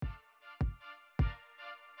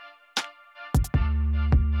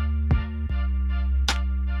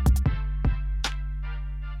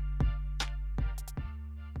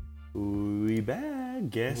we back.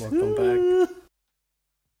 Guess Welcome who? Back.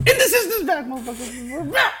 And this is this back, motherfuckers. We're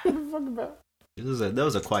back. Motherfucking back. That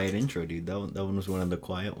was a quiet intro, dude. That one was one of the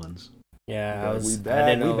quiet ones. Yeah, We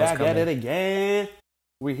back at it again.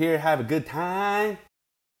 We're here, have a good time.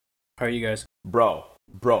 How are you guys? Bro.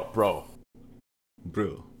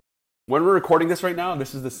 When we're recording this right now,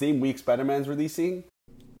 this is the same week Spider-Man's releasing.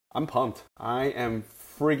 I'm pumped. I am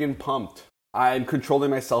friggin' pumped. I'm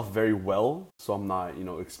controlling myself very well, so I'm not,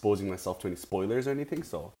 exposing myself to any spoilers or anything.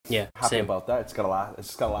 So yeah, happy same. about that. It's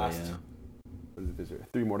just gotta last. Yeah.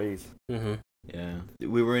 3 more days. Mm-hmm. Yeah,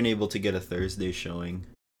 we weren't able to get a Thursday showing,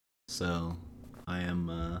 so I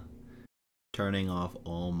am turning off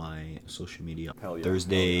all my social media. Hell yeah.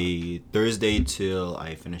 Thursday till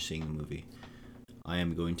I finish seeing the movie. I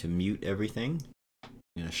am going to mute everything. I'm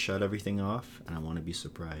gonna shut everything off, and I want to be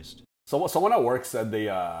surprised. So someone at work said they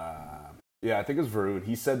I think it was Varun.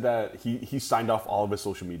 He said that he signed off all of his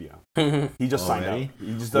social media. He just signed out.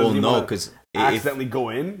 He just doesn't even because accidentally go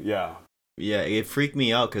in. Yeah. Yeah, it freaked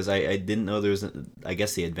me out because I didn't know there was. I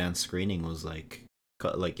guess the advanced screening was like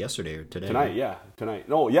yesterday or today. Tonight.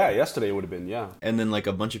 No, yeah, yesterday it would have been. Yeah. And then like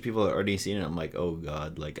a bunch of people had already seen it. I'm like, oh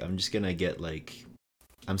god, like I'm just gonna get like,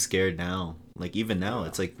 I'm scared now. Like even now,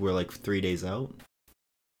 it's like we're like 3 days out.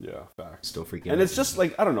 Yeah, facts. Still freaking out. And it's just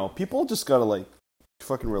like, I don't know, people just gotta like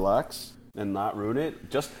fucking relax and not ruin it.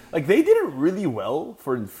 Just like they did it really well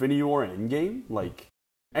for Infinity War and Endgame. Like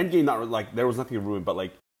Endgame, not like there was nothing to ruin, but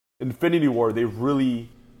like Infinity War, they really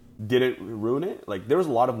didn't ruin it. Like there was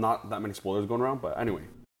a lot of not that many spoilers going around, but anyway.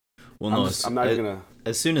 Well, no, I'm not even gonna.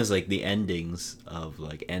 As soon as like the endings of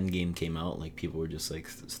like Endgame came out, like people were just like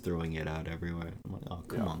throwing it out everywhere. I'm like, oh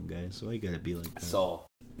come on, guys, why you gotta be like that? So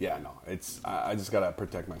yeah, no, I just gotta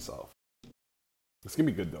protect myself. It's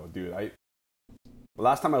gonna be good though, dude. The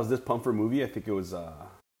last time I was this pumped for a movie, I think it was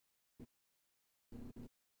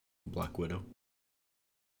Black Widow.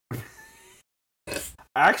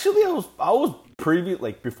 Actually, I was pretty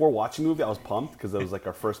like before watching the movie, I was pumped because it was like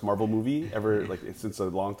our first Marvel movie ever, like since a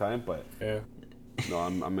long time. But yeah, no,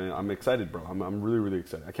 I'm excited, bro. I'm really really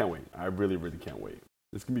excited. I can't wait. I really really can't wait.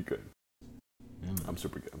 It's gonna be good. Yeah, I'm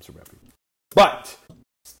super good. I'm super happy. But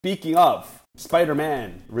speaking of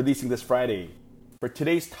Spider-Man releasing this Friday, for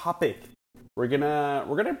today's topic, we're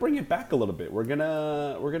gonna bring it back a little bit. We're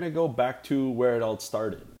gonna go back to where it all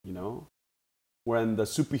started. When the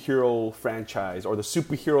superhero franchise or the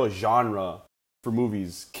superhero genre for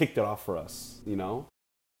movies kicked it off for us,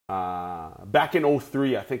 back in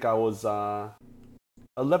 2003, I think I was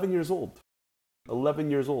 11 years old.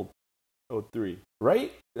 2003,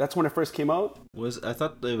 right? That's when it first came out? I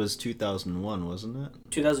thought it was 2001, wasn't it?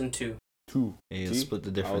 2002. Hey, split the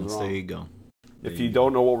difference. There you go. If you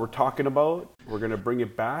don't know what we're talking about, we're going to bring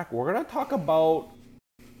it back. We're going to talk about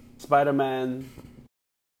Spider-Man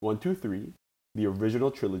 1, 2, 3. The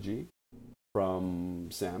original trilogy from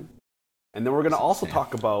Sam. And then we're going to also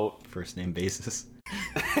talk about... First name basis.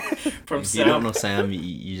 From if Sam. you don't know Sam,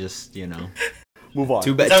 you just, Move on.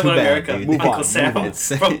 Too bad, America. dude. Move Uncle on. Sam. Move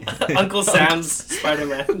on. From Uncle Sam's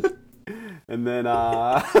Spider-Man. And then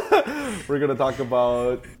we're going to talk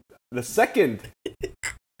about the second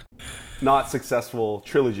not successful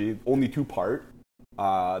trilogy, only 2-part,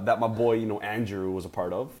 that my boy, Andrew was a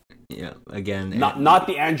part of. Yeah, again. Not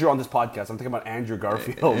the Andrew on this podcast. I'm talking about Andrew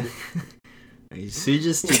Garfield. Siege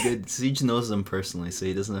is too good. Siege knows them personally, so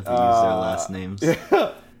he doesn't have to use their last names.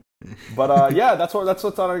 Yeah. But that's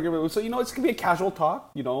what's on our argument. So it's gonna be a casual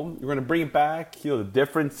talk. We're gonna bring it back. The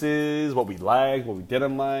differences, what we liked, what we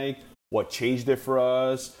didn't like, what changed it for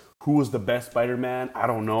us. Who was the best Spider-Man? I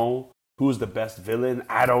don't know. Who was the best villain?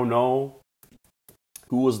 I don't know.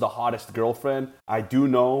 Who was the hottest girlfriend? I do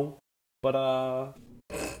know. But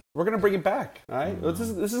we're going to bring it back, all right? This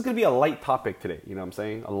is going to be a light topic today, you know what I'm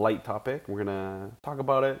saying? A light topic. We're going to talk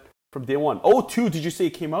about it from day one. 2002, did you say it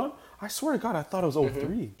came out? I swear to God, I thought it was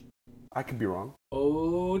 2003. I could be wrong.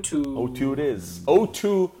 2002. 2002 it is.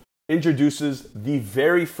 2002 introduces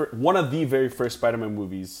one of the very first Spider-Man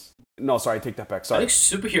movies. No, sorry, I take that back. Sorry. I think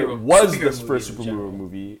superhero. It was superhero the first superhero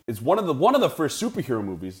movie. It's one of the first superhero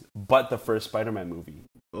movies, but the first Spider-Man movie.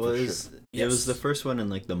 Well, it was the first one in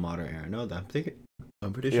like the modern era. No,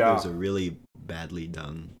 I'm pretty sure it was a really badly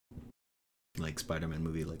done like Spider-Man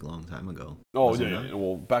movie like a long time ago. Oh yeah.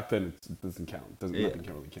 Well, back then it doesn't count. Nothing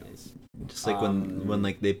really counts. Just like when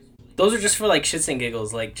like they. Those are just for like shits and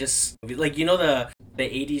giggles, like just like the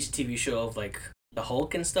 80s TV show of like the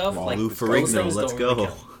Hulk and stuff. Wow, like Lou Ferrigno, let's go.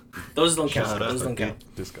 Really those don't count. Shut up, those don't okay.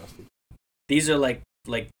 count. Disgusting. These are like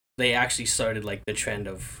they actually started like the trend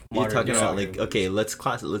of modern. You're talking about like movies. okay, let's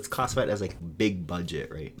classify it as like big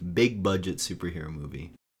budget, right? Big budget superhero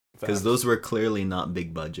movie. because those were clearly not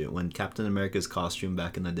big budget. When Captain America's costume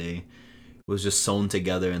back in the day was just sewn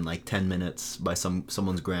together in like 10 minutes by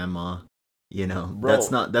someone's grandma, you know,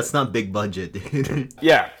 Bro, that's not big budget, dude.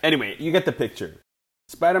 Yeah. Anyway, you get the picture.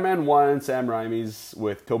 Spider-Man 1, Sam Raimi's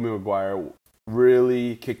with Tobey Maguire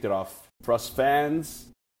really kicked it off for us fans.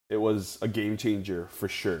 It was a game changer for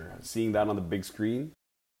sure. Seeing that on the big screen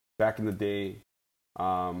back in the day.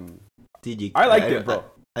 Dude, I liked it, bro.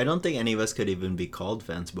 I don't think any of us could even be called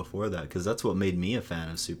fans before that, because that's what made me a fan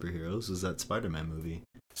of superheroes, was that Spider-Man movie.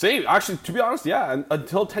 Same, actually, to be honest, yeah.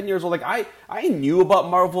 Until 10 years old, like I knew about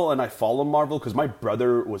Marvel and I followed Marvel because my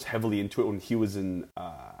brother was heavily into it when he was in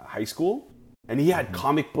high school, and he had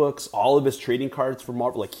comic books, all of his trading cards for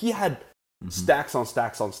Marvel. Like he had stacks on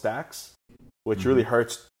stacks on stacks, which really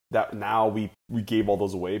hurts that now we gave all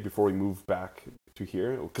those away before we moved back to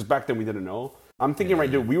here, because back then we didn't know. I'm thinking right,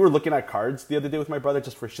 dude, we were looking at cards the other day with my brother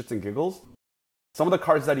just for shits and giggles. Some of the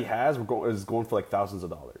cards that he has is going for like thousands of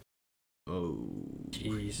dollars. Oh,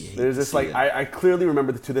 jeez. There's this like I clearly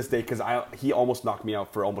remember to this day because he almost knocked me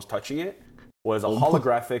out for almost touching it. Was a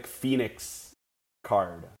holographic Phoenix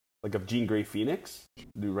card, like of Jean Grey Phoenix.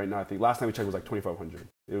 Dude, right now I think last time we checked it was like 2,500.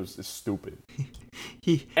 It's stupid.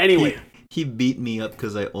 He beat me up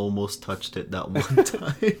because I almost touched it that one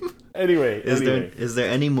time. Anyway, is there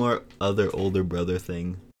any more other older brother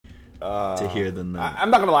thing to hear than that? I'm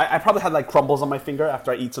not gonna lie. I probably had like crumbles on my finger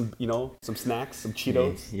after I eat some snacks, some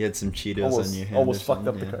Cheetos. You had some Cheetos on your hand. Almost fucked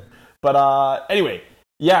up the car. But anyway,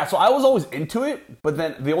 yeah. So I was always into it, but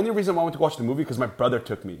then the only reason why I went to watch the movie because my brother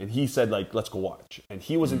took me and he said like, let's go watch, and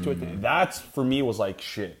he was into it. And that's for me was like,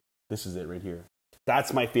 shit, this is it right here.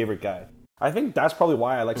 That's my favorite guy. I think that's probably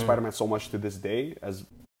why I like Spider-Man so much to this day as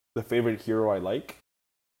the favorite hero I like.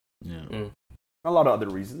 Yeah. A lot of other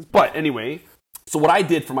reasons. But anyway, so what I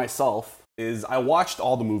did for myself is I watched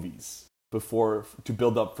all the movies before to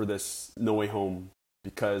build up for this No Way Home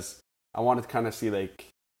because I wanted to kind of see like,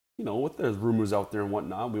 you know, what there's rumors out there and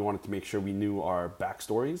whatnot. We wanted to make sure we knew our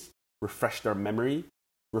backstories, refreshed our memory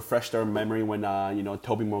when,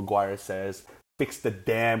 Tobey Maguire says, fix the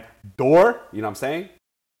damn door. You know what I'm saying?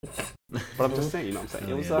 But I'm just saying, you know what I'm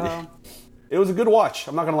saying? It was a good watch.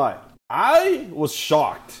 I'm not going to lie. I was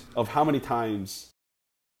shocked of how many times...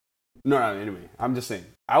 No, anyway. I'm just saying.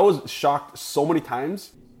 I was shocked so many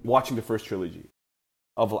times watching the first trilogy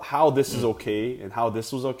of how this is okay and how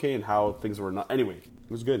this was okay and how things were not. Anyway, it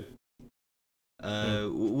was good.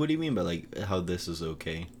 What do you mean by like how this is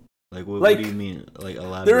okay? Like what do you mean? Like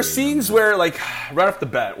elaborate. There are scenes where like right off the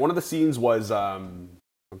bat, one of the scenes was I'm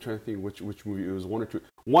trying to think which movie it was, one or two.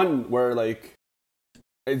 One where like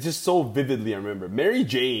it's just so vividly I remember. Mary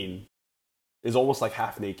Jane is almost like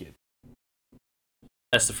half naked.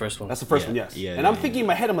 That's the first one. That's the first one, yes. Yeah, and I'm thinking in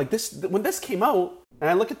my head, I'm like, this when this came out, and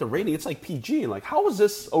I look at the rating, it's like PG, and like, how is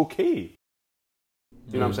this okay?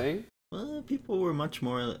 You know what I'm saying? Well, people were much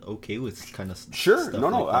more okay with kind of sure, stuff no,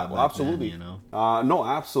 like that absolutely, then, you know. No,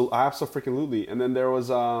 absolutely. And then there was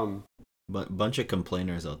bunch of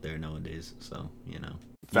complainers out there nowadays, so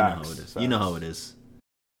facts. You know how it is.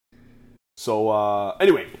 So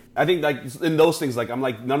anyway, I think like in those things, like I'm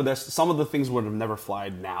like none of this. Some of the things would have never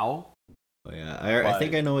flied now. Oh yeah, I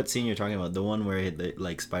think I know what scene you're talking about. The one where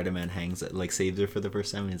like Spider-Man hangs, like saves her for the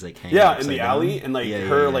first time, and he's like hanging. Yeah, in the alley, and like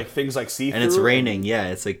like things like see through, and it's raining. Yeah,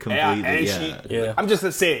 it's like completely. Yeah. I'm just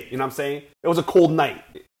gonna say it. You know what I'm saying? It was a cold night,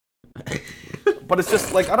 but it's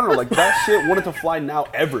just like I don't know, like that shit wanted to fly now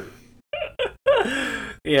ever.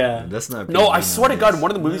 Yeah, that's not. No, I swear to God, one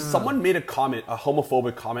of the movies, someone made a comment, a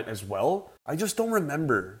homophobic comment as well. I just don't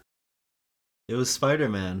remember. It was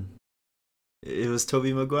Spider-Man. It was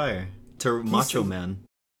Tobey Maguire. To Macho Man.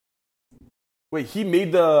 Wait, he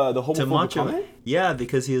made the homophobic comment? Yeah,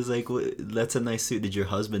 because he was like, "That's a nice suit. Did your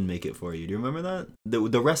husband make it for you?" Do you remember that?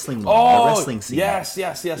 The wrestling one, the wrestling scene. Yes.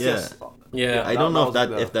 Yeah. I don't know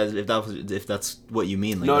if that's what you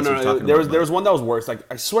mean. Like, no. There was one that was worse. Like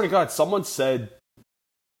I swear to God, someone said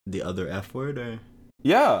the other F word or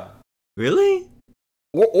yeah. Really?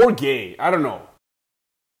 Or gay. I don't know.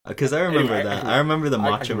 Because I remember that. I remember the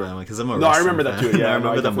Macho Man one because I'm a I remember that too. Yeah, I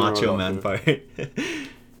remember the Macho Man part.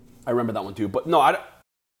 I remember that one too. But no, I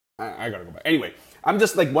gotta go back. Anyway, I'm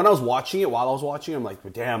just like when I was watching it, I'm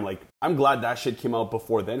like, damn, like I'm glad that shit came out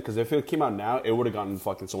before then because if it came out now, it would have gotten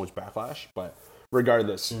fucking so much backlash. But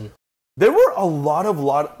regardless, there were a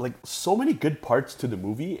lot like so many good parts to the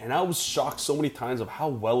movie, and I was shocked so many times of how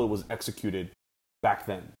well it was executed back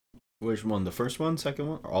then. Which one? The first one, second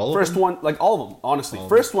one, or all of first them? One, like all of them. Honestly,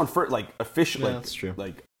 first one for like officially. Yeah, like, that's true.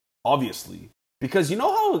 Like obviously, because you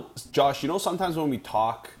know how Josh, sometimes when we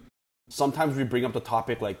talk, sometimes we bring up the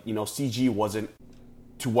topic like CG wasn't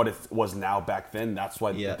to what it was now back then. That's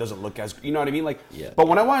why it doesn't look as, you know what I mean? Like, but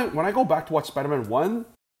when I go back to watch Spider-Man 1,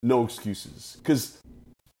 no excuses, because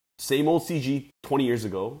same old CG 20 years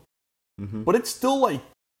ago, but it's still like,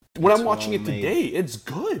 when I'm watching it today, it's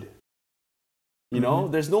good. You know,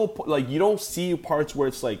 there's no, like, you don't see parts where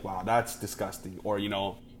it's like, wow, that's disgusting, or, you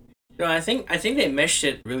know. No, I think they meshed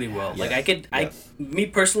it really well. Like, me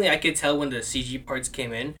personally, I could tell when the CG parts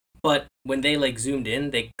came in, but when they like zoomed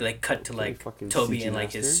in, they like cut to like Toby CG in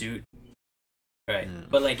like his suit. Right. Yeah.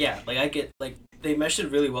 But like, I get like, they meshed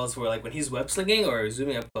it really well, so where like when he's web slinging or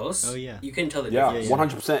zooming up close, you can tell the difference.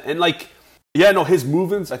 100%. And like, no, his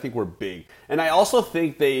movements I think were big. And I also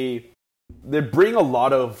think they bring a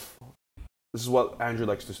lot of, this is what Andrew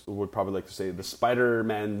would probably like to say, the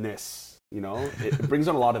Spider-Man-ness, you know? It brings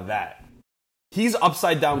on a lot of that. He's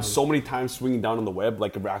upside down so many times, swinging down on the web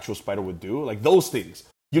like an actual spider would do. Like, those things.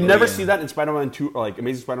 You never see that in Spider-Man 2, or like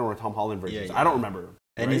Amazing Spider-Man or Tom Holland versions. I don't remember.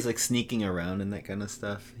 And he's like sneaking around and that kind of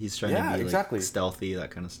stuff. He's trying to be like stealthy,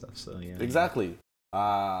 that kind of stuff. So exactly.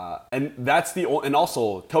 And that's and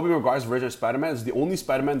also Tobey Maguire's version of Spider-Man is the only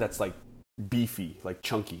Spider-Man that's like beefy, like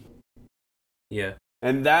chunky. Yeah.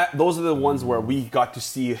 And those are the ones where we got to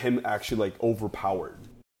see him actually like overpowered.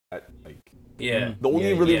 The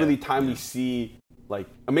only really time we see like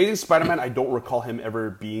Amazing Spider-Man, I don't recall him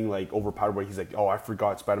ever being like overpowered where he's like, oh, I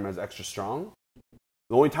forgot Spider-Man's extra strong.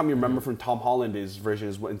 The only time you remember from Tom Holland's version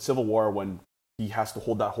is in Civil War when he has to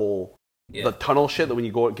hold that whole the tunnel shit that when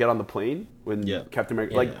you get on the plane when Captain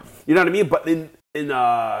America you know what I mean. But in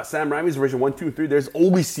Sam Raimi's version 1, 2, and 3, there's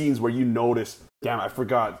always scenes where you notice, damn, I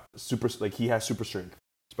forgot he has super strength.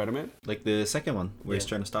 Spider-Man, like the second one where he's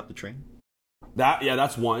trying to stop the train.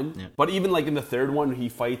 That's one. Yeah. But even like in the third one, he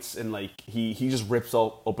fights and like he just rips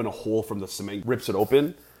open a hole from the cement, rips it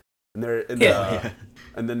open. And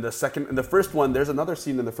and then the first one, there's another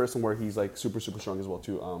scene in the first one where he's like super strong as well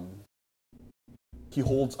too. He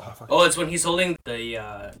holds. It's when he's holding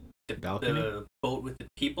the boat with the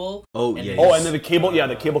people. And then the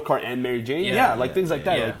cable car and Mary Jane. Things like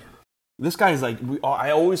that. Yeah. Like, this guy is like,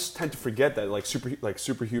 I always tend to forget that like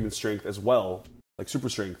superhuman strength as well, like super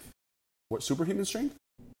strength. What, superhuman strength?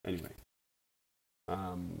 Anyway.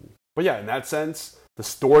 But yeah, in that sense, the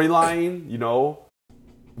storyline, you know,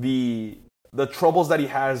 the troubles that he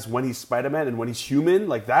has when he's Spider-Man and when he's human,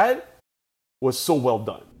 like that was so well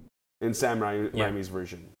done in Sam Raimi's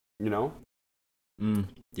version, you know?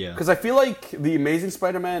 Because I feel like the Amazing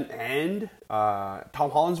Spider-Man and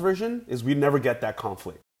Tom Holland's version is we never get that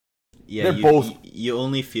conflict. Yeah, you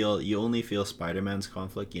only feel Spider-Man's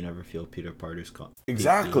conflict. You never feel Peter Parker's conflict.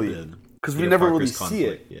 Exactly, because we never really see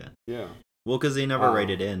it. Yeah. Well, because they never write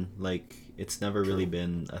it in. Like, it's never really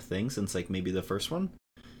been a thing since like maybe the first one.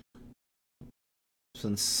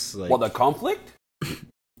 Since like the conflict,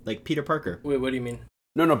 like Peter Parker. Wait, what do you mean?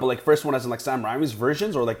 No, but like first one as in like Sam Raimi's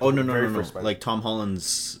versions or like no, first like Tom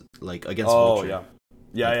Holland's like against Vulture.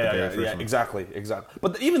 Yeah, exactly.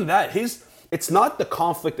 But even that, it's not the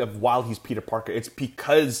conflict of while he's Peter Parker. It's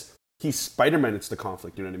because he's Spider-Man. It's the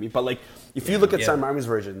conflict. You know what I mean? But like, if you look at Sam Raimi's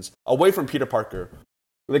versions, away from Peter Parker,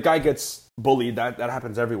 the guy gets bullied. That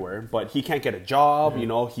happens everywhere. But he can't get a job. You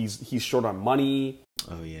know, he's short on money.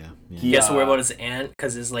 Oh yeah. He has to worry about his aunt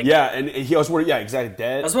because it's like and he was worried. Yeah, exactly.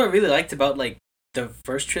 Dead. That's what I really liked about like the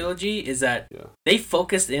first trilogy is that they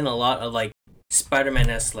focused in a lot of like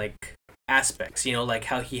Spider-Man-esque like aspects. You know, like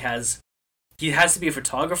how he has to be a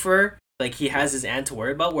photographer. Like, he has his aunt to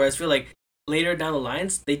worry about, whereas I feel like later down the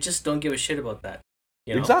lines, they just don't give a shit about that.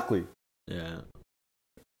 You know? Exactly. Yeah.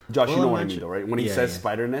 Josh, you know what I mean, though, right? When he says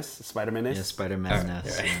Spider-Man-ness? Yeah,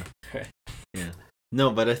 Spider-Man-ness. Yeah.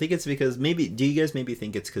 No, but I think it's because do you guys maybe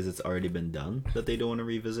think it's because it's already been done that they don't want to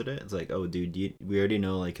revisit it? It's like, oh, dude, we already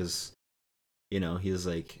know, like, his, you know, he's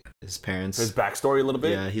like, his parents. His backstory a little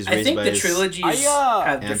bit? Yeah, he's raised by his trilogies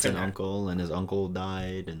have aunt and uncle, and his uncle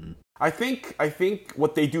died, and... I think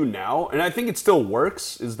what they do now, and I think it still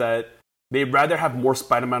works, is that they'd rather have more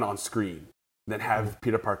Spider-Man on screen than have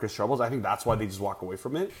Peter Parker's troubles. I think that's why they just walk away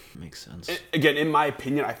from it. Makes sense. Again, in my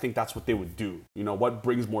opinion, I think that's what they would do. You know, what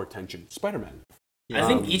brings more attention? Spider-Man. I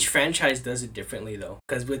think each franchise does it differently, though.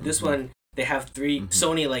 Because with this one, they have three...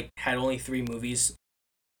 Sony, like, had only 3 movies,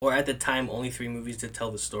 or at the time, only 3 movies to tell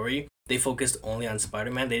the story. They focused only on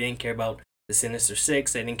Spider-Man. They didn't care about the Sinister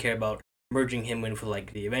Six. They didn't care about merging him in for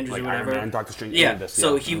like the Avengers or whatever. Iron Man, Doctor Strange.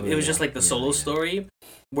 So it was just like the solo story.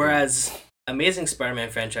 Whereas Amazing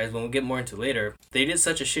Spider-Man franchise, when we'll get more into later, they did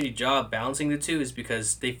such a shitty job balancing the two is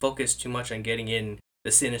because they focused too much on getting in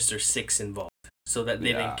the Sinister Six involved, so that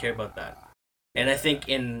they didn't care about that. And I think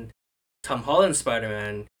in Tom Holland's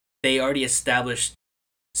Spider-Man, they already established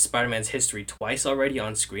Spider-Man's history twice already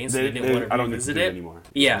on screen, so they didn't want to revisit it anymore.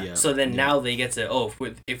 Yeah. So then now they get to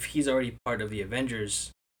if he's already part of the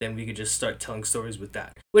Avengers, then we could just start telling stories with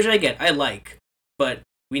that, which I like, but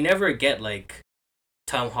we never get like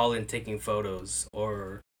Tom Holland taking photos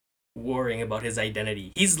or worrying about his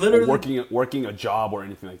identity. He's literally or working a job or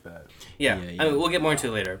anything like that. Yeah. I mean, we'll get more into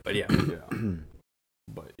it later, but yeah.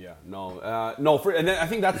 But yeah, no. And then I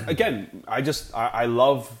think that's again. I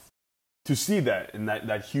love to see that and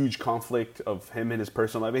that huge conflict of him and his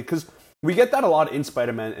personal life, because we get that a lot in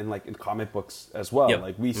Spider-Man and like in comic books as well. Yep.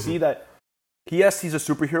 Like we see that he's a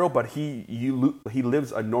superhero, but he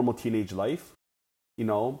lives a normal teenage life. You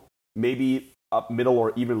know, maybe up middle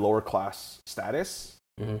or even lower class status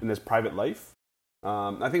in his private life.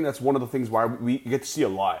 I think that's one of the things why we get to see a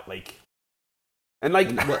lot. Like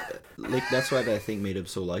that's why I think made him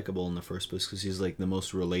so likable in the first place, because he's like the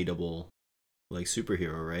most relatable like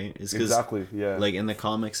superhero, right? It's exactly, yeah. Like in the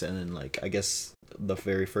comics and in like I guess the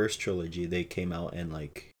very first trilogy, they came out and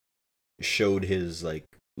like showed his like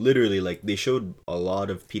literally like they showed a lot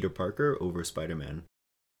of Peter Parker over Spider-Man.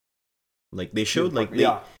 Like they showed like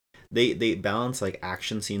they balance like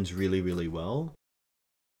action scenes really really well.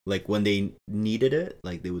 Like when they needed it,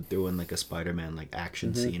 like they would throw in like a Spider-Man like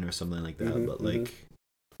action scene or something like that. But like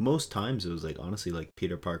most times it was like honestly like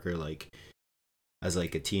Peter Parker like as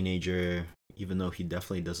like a teenager, even though he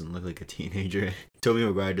definitely doesn't look like a teenager. Tobey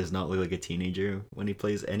Maguire does not look like a teenager when he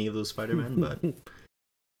plays any of those Spider-Man, but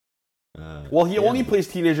well, he only plays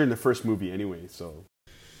teenager in the first movie anyway, so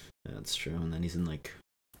that's true. And then he's in like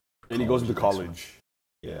he goes into college.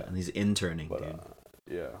 Yeah, and he's interning, dude.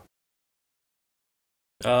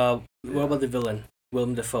 What about the villain?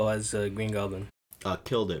 Willem Dafoe as Green Goblin.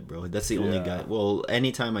 Killed it, bro. That's the only guy. Well,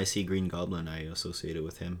 anytime I see Green Goblin, I associate it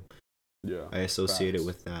with him. Yeah. I associate it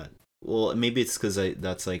with that. Well, maybe it's because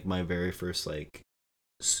that's like my very first like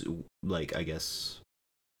I guess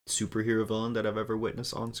superhero villain that I've ever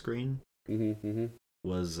witnessed on screen.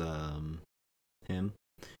 Was him,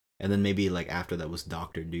 and then maybe like after that was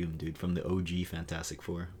Doctor Doom, dude, from the OG Fantastic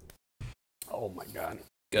Four. Oh my god.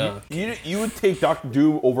 You would take Doctor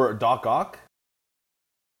Doom over Doc Ock?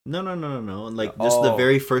 No. Like just the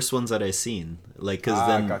very first ones that I seen. Like because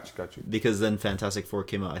then got you. Because then Fantastic Four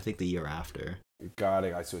came out, I think the year after. Got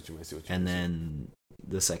it. I see what you mean. And then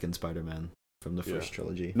the second Spider-Man from the first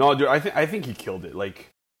trilogy. No, dude, I think he killed it. Like,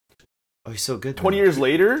 oh, he's so good. 20 years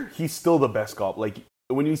later, he's still the best Goblin. Like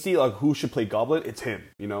when you see like who should play Goblin, it's him.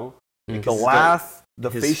 You know, like, the laugh, the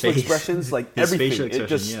facial expressions, like his everything. Facial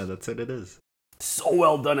expression, yeah, that's what it is. So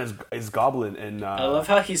well done as Goblin, and I love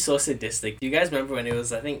how he's so sadistic. Do you guys remember when it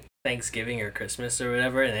was I think Thanksgiving or Christmas or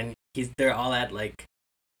whatever, and then they're all at like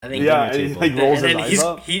I think and he like rolls his eyes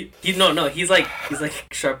up. He's like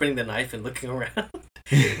sharpening the knife and looking around.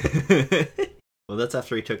 Well, that's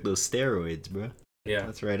after he took those steroids, bro. Yeah,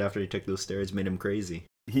 that's right after he took those steroids, made him crazy.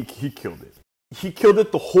 He killed it. He killed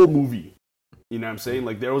it the whole movie. You know what I'm saying?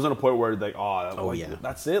 Like there wasn't a point where like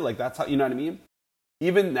that's it. Like that's how, you know what I mean?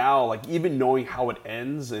 Even now, like even knowing how it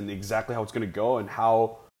ends and exactly how it's gonna go and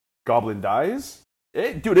how Goblin dies,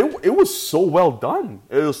 it was so well done.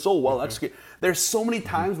 It was so well executed. There's so many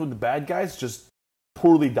times when the bad guys just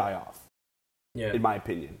poorly die off. Yeah, in my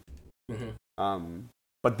opinion.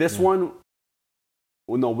 But this one,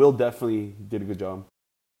 Will definitely did a good job.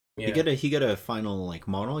 Yeah. He got a final like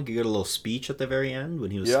monologue. He got a little speech at the very end when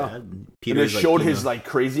he was sad. Peter showed his like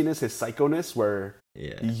craziness, his psychoness, where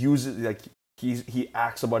he uses like. He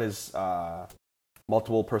acts about his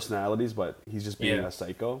multiple personalities, but he's just being a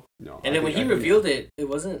psycho. And then when he revealed it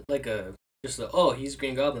wasn't like he's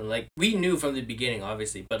Green Goblin. Like we knew from the beginning,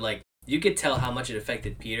 obviously, but like you could tell how much it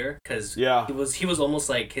affected Peter because he was almost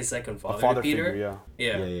like his second father to Peter. Figure,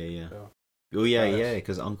 yeah. Oh yeah,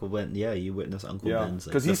 because Uncle Ben. Yeah, you witnessed Uncle Ben's.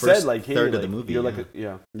 Because he said like, "Hey, third of the movie, you're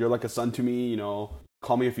like a son to me. You know,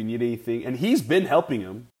 call me if you need anything." And he's been helping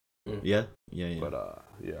him. Yeah.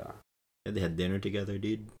 But they had dinner together,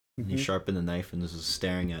 dude. He sharpened the knife and was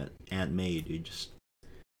staring at Aunt May, dude, just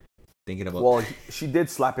thinking about. Well, she did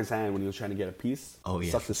slap his hand when he was trying to get a piece. Oh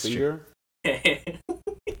yeah, sucked his finger.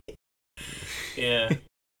 Yeah.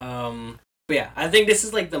 But yeah, I think this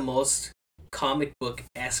is like the most comic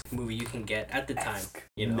book-esque movie you can get at the time.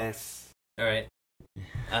 You know. All right.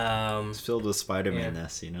 It's filled with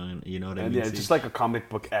Spider-Man-ness, you know what I mean? Yeah, just like a comic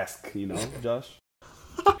book-esque, you know, Josh.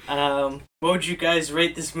 What would you guys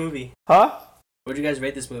rate this movie? Huh? What would you guys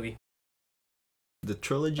rate this movie? The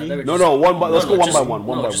trilogy? Let's go one by one.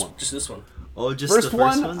 One by one. Just this one. Oh, just first the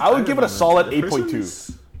first one. I would give it a solid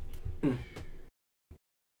 8.2.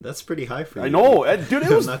 That's pretty high for you. I know, dude. It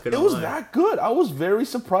was that good. I was very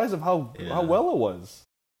surprised of how well it was.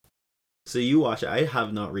 So you watch it. I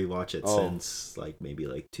have not rewatched it since like maybe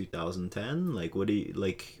like 2010. Like, what do you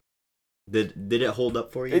like? Did it hold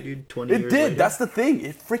up for you, dude? 20 years later? It did. That's the thing.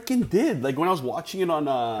 It freaking did. Like when I was watching it on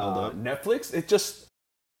Netflix,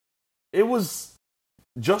 it was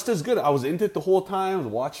just as good. I was into it the whole time. I was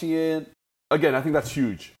watching it. Again, I think that's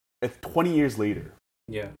huge. It's 20 years later.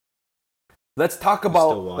 Yeah. Let's talk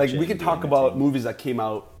about like we can talk about movies that came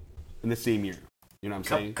out in the same year. You know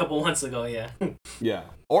what I'm saying? A couple months ago, yeah. Yeah.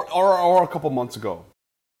 Or a couple months ago.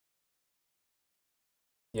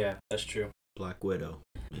 Yeah, that's true. Black Widow,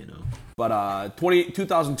 you know. But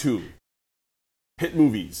 2002 hit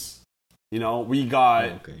movies. You know, we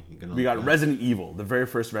got Resident Evil, the very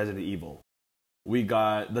first Resident Evil. We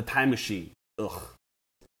got The Time Machine. Ugh.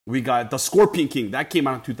 We got The Scorpion King. That came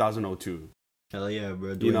out in 2002. Hell yeah,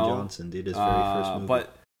 bro. Dwayne Johnson did his very first movie.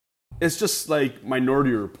 But it's just like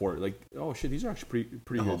Minority Report. Like, oh shit, these are actually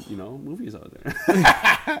pretty good, you know, movies out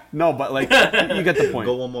there. No, but like, you get the point.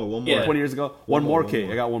 Go one more. Yeah. 20 years ago. One more. Okay,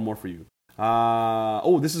 I got one more for you.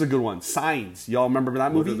 This is a good one. Signs. Y'all remember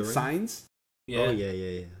that movie? Signs? Yeah. Oh,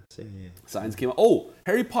 yeah. Signs came out. Oh,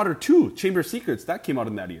 Harry Potter 2, Chamber of Secrets. That came out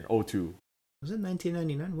in that year, 2002. Was it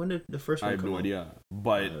 1999? When did the first one come out? I have no idea.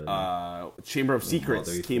 But Chamber of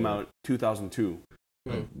Secrets came out 2002.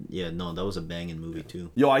 Yeah, no, that was a banging movie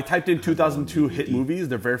too. Yo, I typed in 2002 hit movies.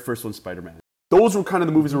 The very first one, Spider-Man. Those were kind of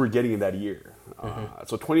the movies we were getting in that year.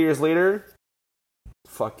 So 20 years later,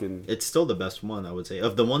 fucking... It's still the best one, I would say.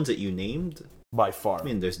 Of the ones that you named... By far. I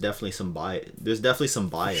mean, there's definitely some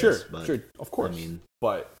bias. Sure, of course. I mean...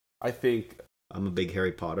 But I think... I'm a big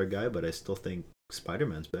Harry Potter guy, but I still think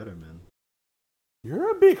Spider-Man's better, man.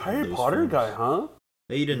 You're a big Harry Potter guy, huh?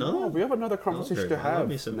 Hey, you didn't know that? We have another conversation to have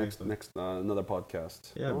next another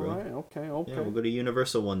podcast. Yeah, bro. All right, okay. Yeah, we'll go to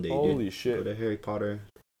Universal one day, Holy dude. shit. Go to Harry Potter.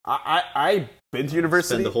 I've been to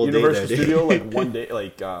Universal day Studio like one day,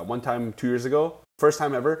 like one time 2 years ago. First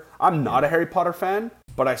time ever. I'm not a Harry Potter fan,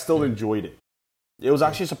 but I still enjoyed it. It was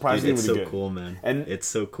actually surprisingly really good. It's so cool, man. And it's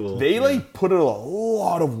so cool. They like put in a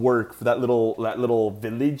lot of work for that little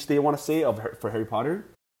village they want to say for Harry Potter.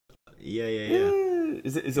 Yeah.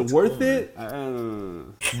 Is it worth it?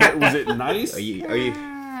 Was it nice? Are you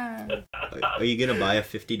gonna buy a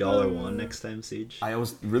 $50 one next time, Siege? I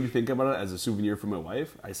was really thinking about it as a souvenir for my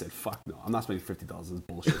wife. I said, "Fuck no, I'm not spending $50. This is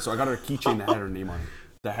bullshit." So I got her a keychain that had her name on it.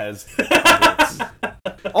 That has.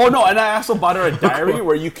 Oh no! And I also bought her a diary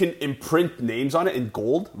where you can imprint names on it in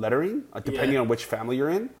gold lettering, depending on which family you're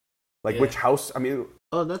in, like which house. I mean,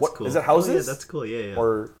 oh, that's cool. Is it houses? Oh, yeah, that's cool. Yeah.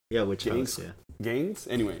 Or which gangs? House? Yeah. Gangs.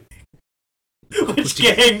 Anyway. Which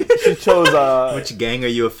gang? She chose. Which gang are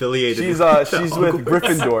you affiliated with? She's with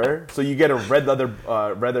Gryffindor, so you get a red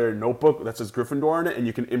leather notebook that says Gryffindor on it, and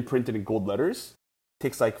you can imprint it in gold letters.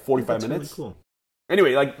 Takes like 45 minutes. Really cool.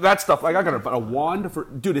 Anyway, like that stuff. Like I got a wand for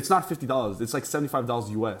dude. It's not $50. It's like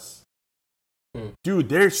 $75 US. Dude,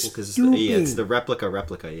 they're stupid. It's the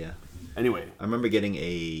replica. Yeah. Anyway, I remember getting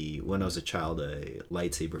when I was a child a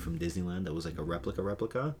lightsaber from Disneyland that was like a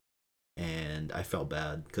replica. And I felt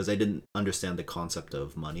bad because I didn't understand the concept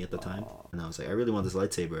of money at the time. And I was like, I really want this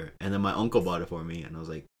lightsaber. And then my uncle bought it for me. And I was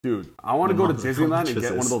like, dude, I want to go to Disneyland and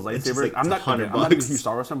get one of those lightsabers. Like I'm not even a huge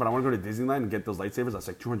Star Wars fan, but I want to go to Disneyland and get those lightsabers. That's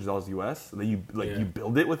like $200 US. And then you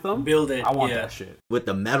build it with them. Build it. I want that shit. With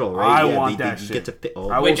the metal, right? I want that shit. You get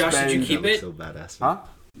to wait, Josh, did you keep it? So badass. Huh?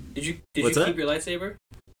 Did you keep your lightsaber?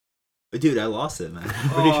 Dude, I lost it, man. I'm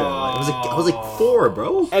pretty sure. I was like 4,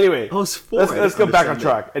 bro. Anyway, I was 4. Let's go back on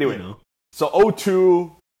track. Anyway. So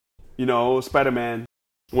 2002, Spider-Man,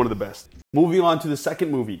 one of the best. Moving on to the second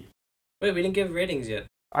movie. Wait, we didn't give ratings yet.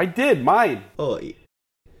 I did, mine. Oh,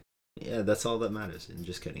 yeah, that's all that matters. I'm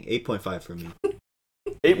just kidding. 8.5 for me.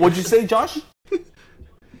 What'd you say, Josh?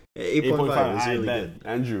 8.5 was really good.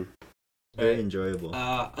 Andrew. Very enjoyable.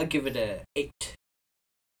 I'll give it an 8.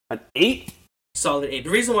 An 8? Solid 8. The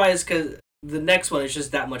reason why is because the next one is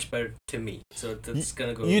just that much better to me. So that's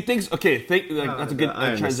gonna go. You think? Okay, that's a good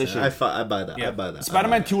transition. I buy that. Yeah. I buy that.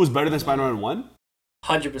 Spider-Man 2 was better than Spider-Man 1.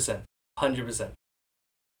 100%. 100%.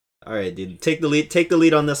 All right, dude. Take the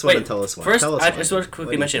lead on this one and tell us why. First, I just want to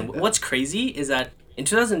quickly mention what's crazy is that in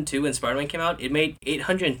 2002 when Spider-Man came out, it made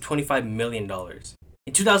 $825 million.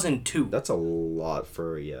 In 2002. That's a lot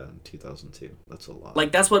for 2002. That's a lot.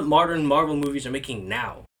 Like that's what modern Marvel movies are making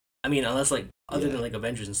now. I mean, unless other than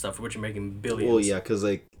Avengers and stuff, which are making billions. Well, yeah, because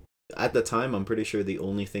at the time, I'm pretty sure the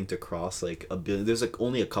only thing to cross $1 billion. There's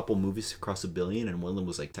only a couple movies to cross $1 billion, and one of them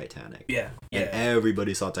was Titanic. Yeah. And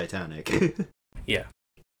everybody saw Titanic. Yeah.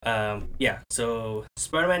 So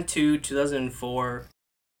Spider-Man 2, 2004,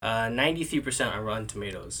 93% on Rotten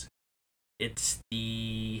Tomatoes. It's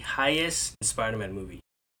the highest Spider-Man movie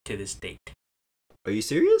to this date. Are you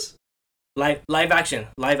serious? Live action.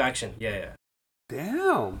 Yeah.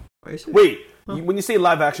 Damn. Wait, when you say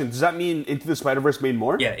live action, does that mean Into the Spider-Verse made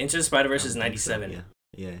more? Yeah, Into the Spider-Verse is 97. So,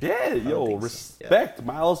 yeah. Yeah, yo, respect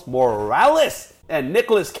Miles Morales and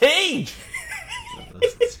Nicolas Cage.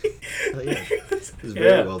 It was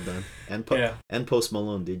very well done. And Post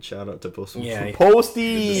Malone, dude. Shout out to Post Malone. Yeah.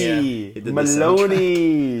 Posty,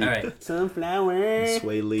 Maloney, all right, Sunflower,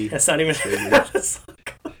 Sway Lee. That's not even.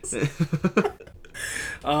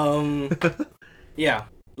 Yeah,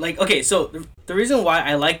 like okay, so the reason why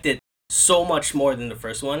I liked it so much more than the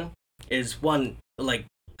first one is one, like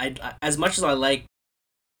I as much as I like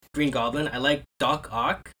Green Goblin, I like Doc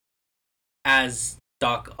Ock as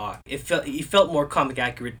Doc Ock. He felt more comic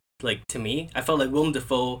accurate, like to me. I felt like Willem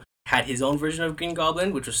Dafoe had his own version of Green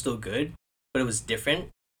Goblin, which was still good, but it was different.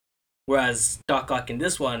 Whereas Doc Ock in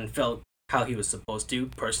this one felt how he was supposed to,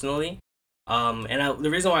 personally. The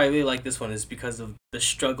reason why I really like this one is because of the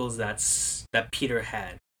struggles that Peter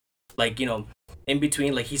had. Like, you know, in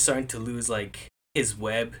between, like, he's starting to lose, like, his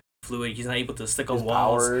web fluid. He's not able to stick on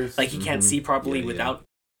walls. Powers. Like, he can't see properly without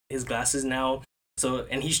his glasses now. So,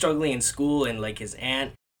 and he's struggling in school, and, like, his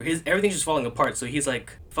aunt, everything's just falling apart. So he's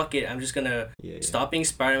like, fuck it, I'm just gonna stop being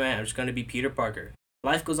Spider-Man. I'm just gonna be Peter Parker.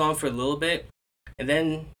 Life goes on for a little bit, and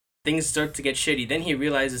then things start to get shitty. Then he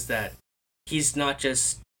realizes that he's not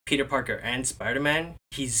just Peter Parker and Spider-Man,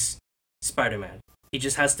 he's Spider-Man. He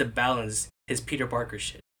just has to balance his Peter Parker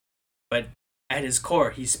shit. But at his core,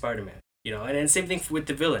 he's Spider-Man, you know? And then same thing with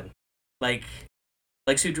the villain. Like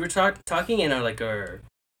so we were talking in our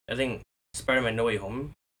I think, Spider-Man No Way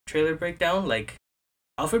Home trailer breakdown, like,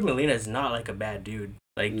 Alfred Molina is not, like, a bad dude,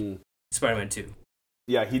 like, Spider-Man 2.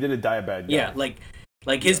 Yeah, he didn't die a bad guy. Yeah,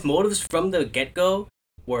 like his motives from the get-go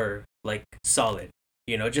were, like, solid.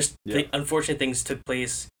 You know, just unfortunate things took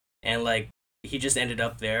place, and, like, he just ended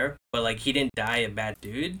up there, but, like, he didn't die a bad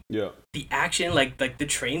dude. Yeah. The action, like the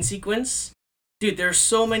train sequence, dude, there's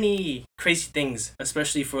so many crazy things,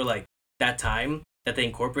 especially for, like, that time that they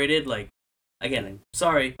incorporated. Like, again,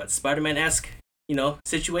 sorry, but Spider-Man-esque, you know,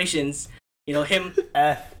 situations. You know,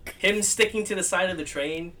 him sticking to the side of the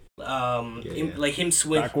train, like him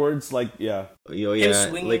swing backwards, like him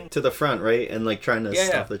swinging, like to the front, right, and like trying to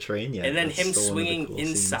stop the train, and then him swinging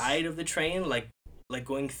inside of the train, like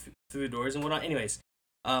going through the doors and whatnot. Anyways,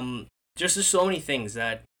 just there's so many things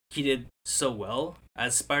that he did so well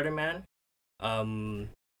as Spider-Man,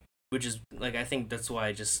 which is, like, I think that's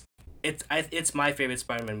why it's my favorite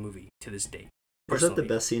Spider-Man movie to this day. Was that the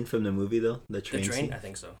best scene from the movie though? The train scene? I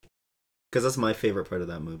think so. Because that's my favorite part of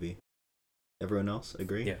that movie. Everyone else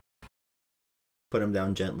agree? Yeah. Put him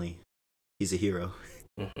down gently. He's a hero.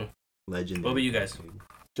 Mm-hmm. Legend. What about you guys?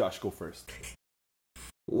 Josh, go first.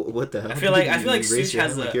 What the hell? I feel like Such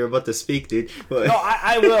has like you're about to speak, dude. No,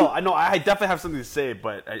 I will. I know. I definitely have something to say,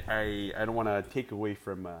 but I don't want to take away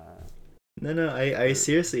from. No. I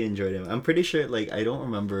seriously enjoyed him. I'm pretty sure. Like, I don't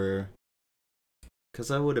remember. Because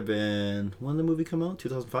I would have been. When did the movie come out?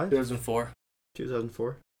 2005. 2004.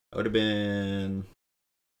 2004. I would have been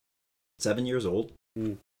 7 years old.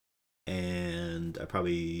 And I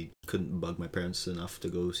probably couldn't bug my parents enough to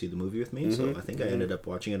go see the movie with me. So I think I ended up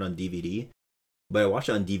watching it on DVD. But I watched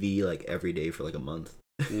it on DVD like every day for like a month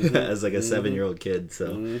as like a 7-year-old kid.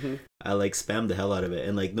 So I like spammed the hell out of it.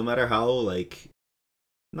 And like no matter how like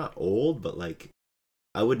not old, but like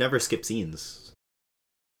I would never skip scenes.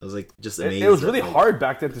 I was like just amazed. It was really hard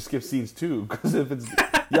back then to skip scenes too, because if it's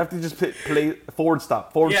you have to just play forward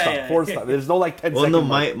stop. There's no like 10 seconds. Well, no,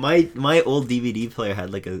 my old DVD player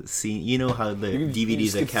had like a scene. You know how the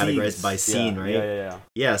DVDs are categorized scenes by scene, right?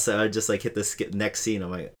 Yeah. So I just like hit the skip next scene. I'm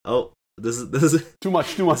like, oh, this is too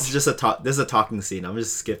much. This is just this is a talking scene. I'm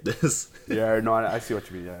just skip this. Yeah, no, I see what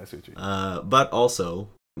you mean. Yeah, I see what you mean. But also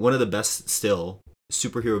one of the best still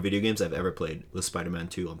superhero video games I've ever played was Spider-Man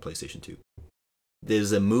 2 on PlayStation 2.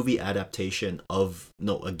 There's a movie adaptation of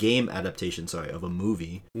a game adaptation, of a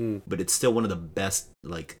movie, but it's still one of the best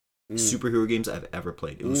like superhero games I've ever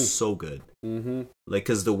played. It was so good, like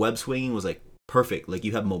because the web swinging was like perfect. Like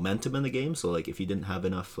you have momentum in the game, so like if you didn't have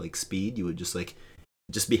enough like speed, you would just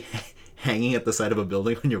be hanging at the side of a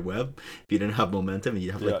building on your web. If you didn't have momentum, and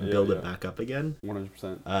you'd have to build it back up again.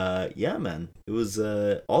 100%. Yeah, man, it was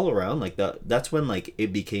all around like that. That's when like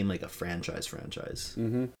it became like a franchise.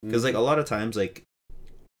 Because like a lot of times like.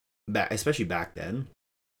 Especially back then,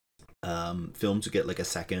 films would get like a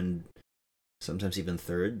second, sometimes even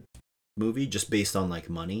third movie just based on like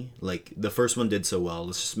money. Like the first one did so well,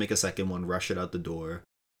 let's just make a second one, rush it out the door,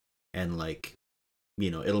 and like,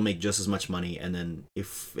 you know, it'll make just as much money. And then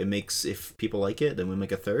if people like it, then we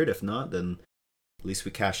make a third. If not, then at least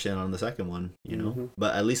we cashed in on the second one, you know.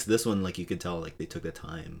 But at least this one, like you could tell, like they took the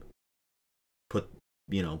time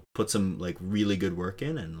put some like really good work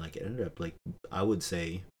in, and like it ended up like I would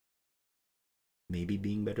say maybe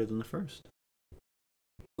being better than the first.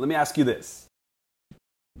 Let me ask you this: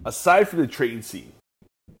 aside from the train scene,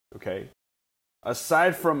 okay,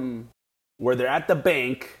 aside from where they're at the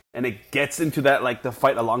bank and it gets into that like the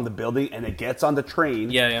fight along the building and it gets on the train,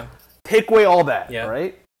 take away all that,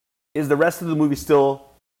 right? Is the rest of the movie still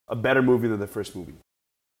a better movie than the first movie?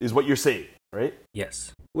 Is what you're saying, right?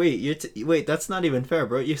 Yes. Wait, wait, that's not even fair,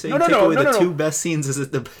 bro. You're saying take away the two best scenes. Is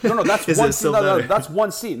it the no? That's one scene. No, that's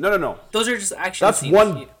one scene. No. Those are just action. That's scenes.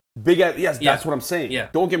 one big. Yes, that's what I'm saying. Yeah.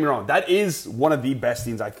 Don't get me wrong. That is one of the best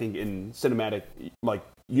scenes I think in cinematic, like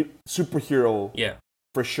superhero. Yeah.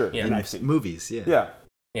 For sure. Yeah. And I've seen movies. Yeah.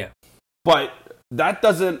 But that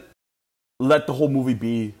doesn't let the whole movie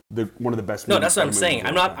be one of the best. No, that's what I'm saying.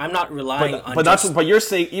 I'm not relying on. But you're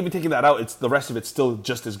saying even taking that out, it's the rest of it's still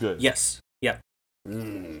just as good. Yes. Yeah. I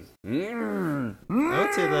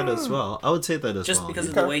would say that as well. Just because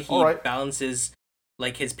of the way he balances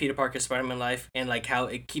like his Peter Parker Spider-Man life and like how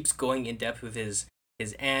it keeps going in depth with his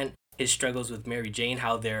aunt, his struggles with Mary Jane,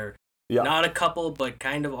 how they're not a couple but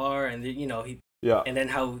kind of are, and and then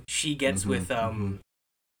how she gets with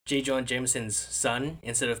J. Jonah Jameson's son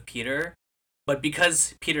instead of Peter. But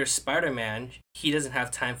because Peter's Spider-Man, he doesn't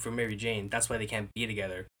have time for Mary Jane. That's why they can't be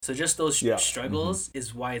together. So just those struggles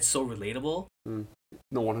is why it's so relatable.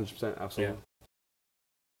 No, 100%, absolutely.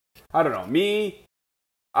 Yeah. I don't know. Me,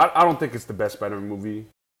 I don't think it's the best Spider-Man movie.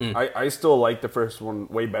 I still like the first one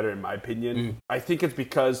way better in my opinion. I think it's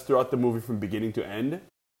because throughout the movie from beginning to end,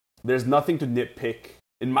 there's nothing to nitpick.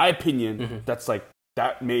 In my opinion, that's like,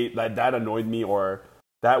 that annoyed me or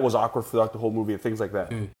that was awkward throughout the whole movie and things like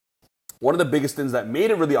that. One of the biggest things that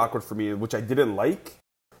made it really awkward for me, which I didn't like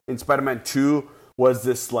in Spider-Man 2, was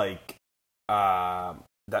this like that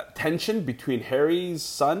tension between Harry's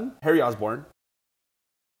son, Harry Osborn,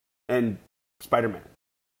 and Spider-Man.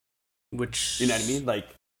 Which, you know what I mean?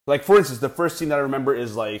 Like for instance, the first scene that I remember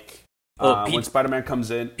is like when Spider-Man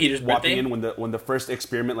comes in, Peter's walking birthday? in when the first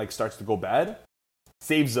experiment like starts to go bad,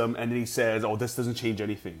 saves him, and then he says, "Oh, this doesn't change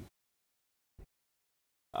anything."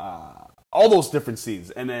 All those different scenes,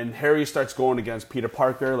 and then Harry starts going against Peter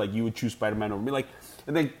Parker, like you would choose Spider-Man over me, like,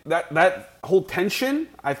 and then that whole tension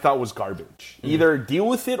I thought was garbage. Either deal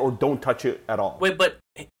with it or don't touch it at all. Wait, but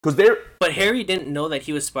Harry didn't know that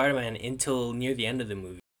he was Spider-Man until near the end of the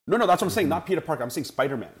movie. No, that's what I'm saying. Not Peter Parker. I'm saying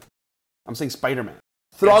Spider-Man.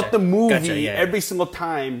 Throughout the movie, every single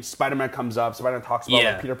time Spider-Man comes up, Spider-Man talks about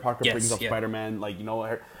like, Peter Parker brings up Spider-Man, like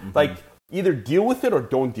like. Either deal with it or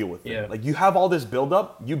don't deal with it. Yeah. Like, you have all this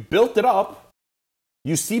build-up. You built it up.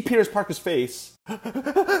 You see Peter Parker's face. and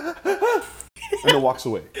then walks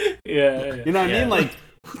away. Yeah. You know what I mean? Like,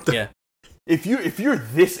 if you're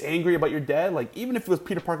this angry about your dad, like, even if it was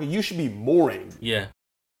Peter Parker, you should be more angry. Yeah.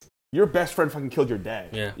 Your best friend fucking killed your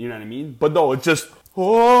dad. Yeah. You know what I mean? But no, it's just,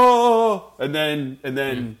 oh! And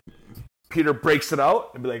then Peter breaks it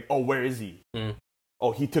out and be like, oh, where is he?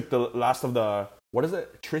 Oh, he took the last of the... What is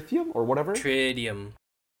it? Tritium or whatever? Tritium,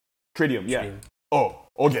 yeah. Oh,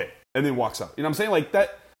 okay. And then walks out. You know what I'm saying? Like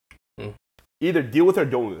that, either deal with it or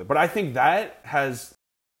don't with it. But I think that has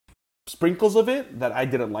sprinkles of it that I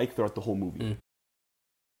didn't like throughout the whole movie.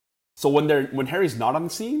 So when Harry's not on the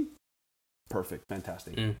scene, perfect,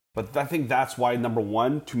 fantastic. But I think that's why, number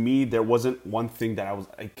one, to me, there wasn't one thing that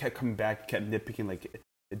I kept coming back, kept nitpicking, like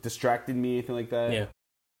it distracted me, anything like that. Yeah.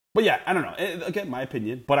 But yeah, I don't know. Again, my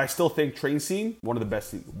opinion. But I still think train scene, one of the best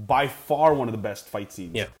scenes. By far, one of the best fight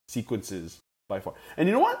scenes. Yeah. Sequences, by far. And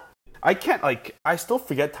you know what? I still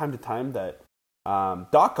forget time to time that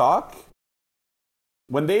Doc Ock,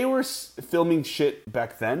 when they were filming shit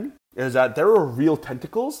back then, is that there were real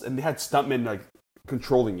tentacles and they had stuntmen like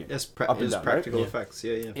controlling it. Yes, practical effects.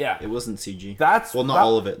 Yeah. It wasn't CG.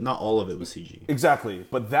 All of it. Not all of it was CG. Exactly.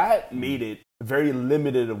 But that made it very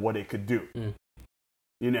limited of what it could do.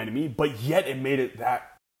 You know what I mean? But yet it made it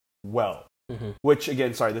that well. Which,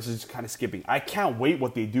 again, sorry, this is kind of skipping. I can't wait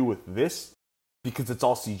what they do with this because it's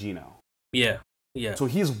all CG now. Yeah. So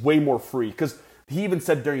he's way more free. Because he even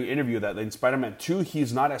said during an interview that in Spider-Man 2,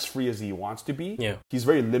 he's not as free as he wants to be. Yeah. He's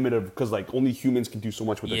very limited because, like, only humans can do so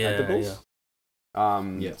much with their tentacles.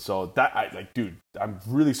 So that, dude, I'm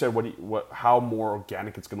really excited how more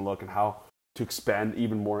organic it's going to look and how to expand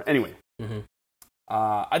even more. Anyway.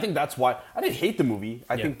 I think that's why I didn't hate the movie.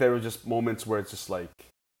 I think there were just moments where it's just like,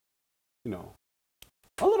 you know,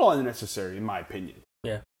 a little unnecessary in my opinion.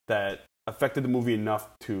 Yeah. That affected the movie enough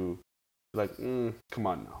to like, come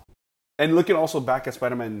on now. And looking also back at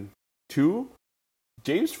Spider-Man 2,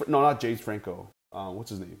 not James Franco.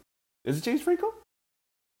 What's his name? Is it James Franco?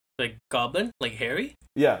 Like Goblin, like Harry.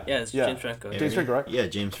 Yeah, it's James Franco. James Franco, right? Yeah,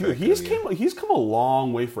 James Franco. He's come a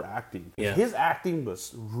long way for acting. Yeah. His acting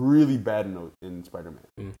was really bad in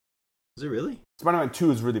Spider-Man. Is it really? Spider-Man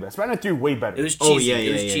 2 is really bad. Spider-Man 3 way better. It was cheesy.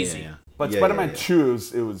 It was cheesy. Yeah. But Spider-Man 2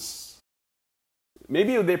 it was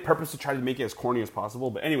maybe they purposely tried to make it as corny as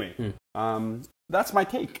possible. But anyway, that's my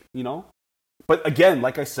take. You know, but again,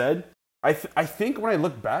 like I said, I think when I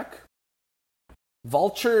look back,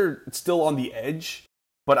 Vulture is still on the edge.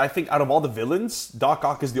 But I think out of all the villains, Doc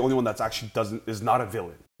Ock is the only one that's actually is not a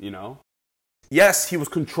villain, you know? Yes, he was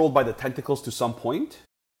controlled by the tentacles to some point,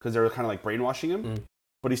 because they were kind of like brainwashing him,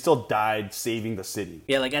 but he still died saving the city.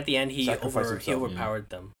 Yeah, like at the end, he overpowered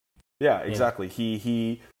them. Yeah, exactly.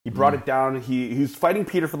 He brought it down. He was fighting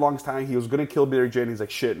Peter for the longest time. He was going to kill Mary Jane. He's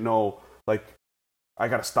like, shit, no, like, I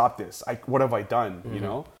got to stop this. What have I done, you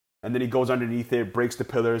know? And then he goes underneath it, breaks the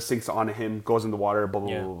pillars, sinks onto him, goes in the water, blah,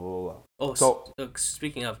 blah, blah, blah, blah. Oh, so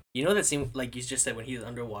speaking of, you know that scene, like you just said, when he's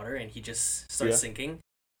underwater and he just starts sinking?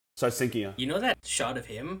 Starts sinking, yeah. You know that shot of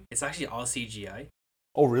him? It's actually all CGI.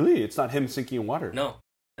 Oh, really? It's not him sinking in water? No.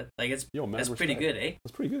 That's pretty good, eh?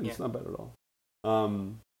 That's pretty good. Yeah. It's not bad at all.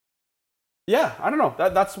 Yeah, I don't know.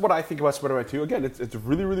 That's what I think about Spider-Man 2. Again, it's a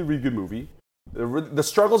really, really, really good movie. The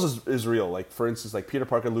struggles is real. Like, for instance, like Peter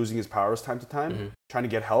Parker losing his powers time to time, trying to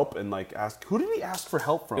get help, and like who did he ask for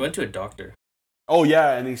help from? He went to a doctor. Oh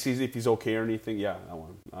yeah, and he sees if he's okay or anything. Yeah, that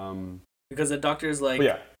one. Because the doctor's like,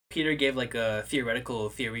 Peter gave like a theoretical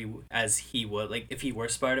theory as he would, like if he were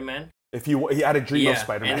Spider-Man. If he had a dream of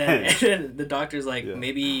Spider-Man. And then the doctor's like,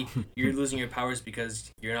 maybe you're losing your powers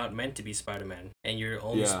because you're not meant to be Spider-Man, and you're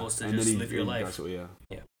only supposed to just live your life.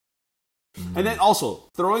 And then also,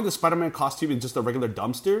 throwing the Spider-Man costume in just a regular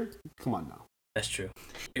dumpster? Come on now. That's true.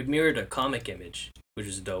 It mirrored a comic image, which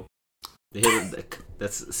is dope.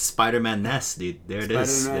 That's Spider-Man Nest, dude. There it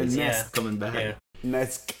is. Spider-Man Nest coming back. Yeah.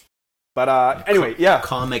 Nest. But anyway, yeah.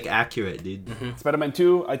 Comic accurate, dude. Spider-Man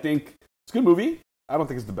 2, I think it's a good movie. I don't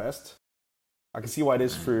think it's the best. I can see why it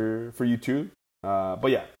is for you too.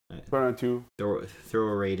 But yeah, Spider-Man 2. Throw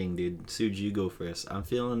a rating, dude. Suj, you go first. I'm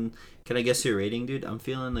feeling... Can I guess your rating, dude? I'm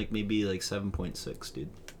feeling like maybe like 7.6, dude.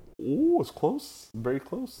 Ooh, it's close. Very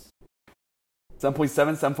close.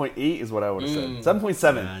 7.7, 7.8 is what I would have said.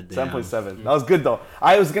 7.7. 7.7. That was good, though.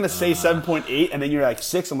 I was going to say 7.8, and then you're like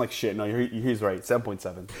 6. I'm like, shit, no, he's right.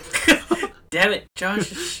 7.7. Damn it,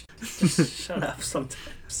 Josh. Shut up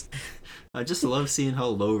sometimes. I just love seeing how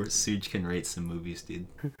low Suj can rate some movies, dude.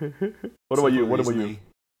 What about you?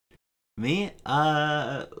 Me?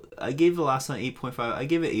 I gave the last one 8.5. I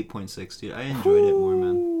gave it 8.6, dude. I enjoyed it more,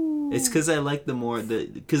 man. It's because I like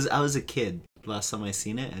because I was a kid last time I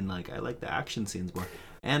seen it, and like I like the action scenes more.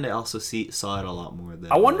 And I also saw it a lot more.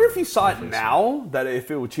 I wonder if you saw it now, that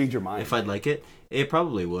if it would change your mind. If I'd like it? It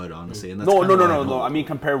probably would, honestly. And that's no. I mean,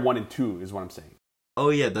 compare 1 and 2 is what I'm saying. Oh,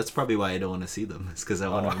 yeah, that's probably why I don't want to see them. It's because I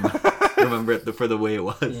want to remember it for the way it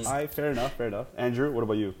was. All right, fair enough. Andrew, what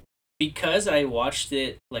about you? Because I watched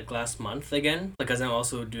it like last month again, because I'm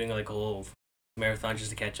also doing like a little marathon just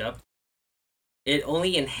to catch up, it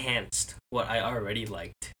only enhanced what I already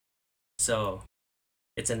liked. So,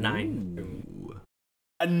 it's a 9 for me.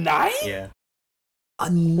 A 9? Yeah.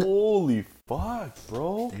 Holy fuck,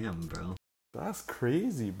 bro. Damn, bro. That's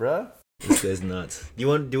crazy, bruh. This guy's nuts. Do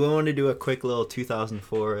we want to do a quick little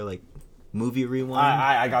 2004 like movie rewind?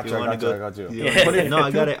 I got you. I got you. Yeah. No,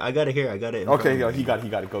 I got it here. Okay, he got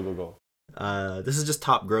it. Go. This is just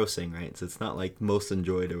top grossing, right? So it's not like most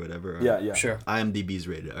enjoyed or whatever. Yeah. Sure. IMDb's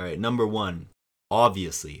rated. All right, number 1,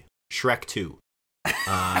 obviously, Shrek 2.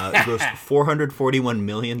 Grossed $441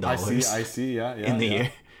 million. I see. Yeah. In the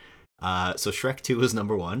year. So Shrek 2 was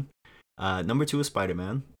number 1. Number 2 is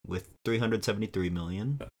Spider-Man with $373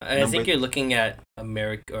 million. I think you're looking at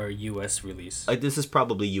America or US release. This is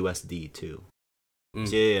probably USD too.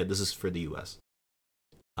 So yeah, this is for the US.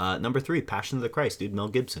 Number 3, Passion of the Christ, dude. Mel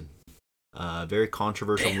Gibson. Very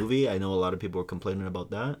controversial movie. I know a lot of people are complaining about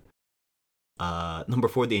that. Number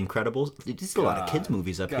 4, The Incredibles. There's a lot of kids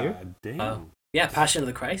movies up here. Damn. Yeah, Passion of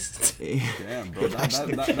the Christ. Damn, bro.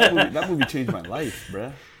 That movie changed my life,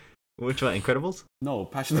 bruh. Which one? Incredibles? No,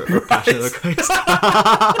 Passion of the Christ. Passion of the Christ.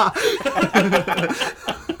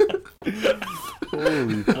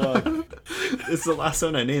 Holy fuck. It's the last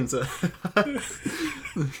one I named, so...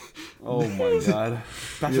 Oh my god.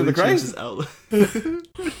 Passion of the Christ?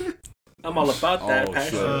 I'm all about that,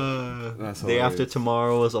 Passion. Day After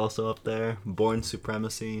Tomorrow was also up there. Born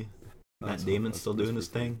Supremacy. Matt Damon's still doing his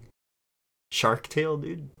thing. Shark Tale,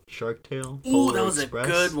 dude. Shark Tale. Ooh, that was a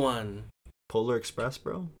good one. Polar Express,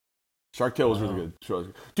 bro. Shark Tale was really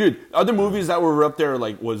good. Dude, other movies that were up there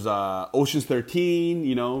like was Ocean's 13,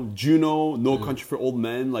 you know, Juno, No Country for Old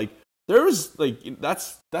Men. Like there was like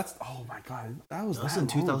that's oh my god, that was in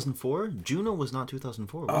 2004. Juno was not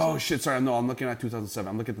 2004. Oh shit, sorry, no, I'm looking at 2007.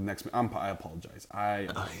 I'm looking at the next. I apologize. My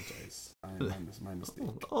mistake.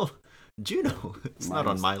 Oh, Juno. It's not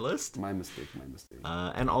on my list. My mistake.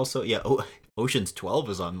 And also, yeah, Ocean's 12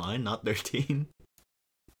 is on mine, not 13.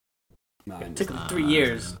 It took 3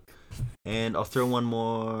 years. And I'll throw one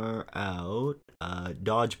more out.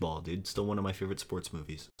 Dodgeball, dude. Still one of my favorite sports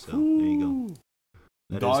movies. So there you go.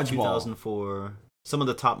 That Dodgeball. Is 2004. Some of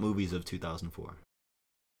the top movies of 2004.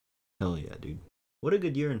 Hell yeah, dude. What a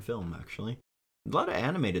good year in film, actually. A lot of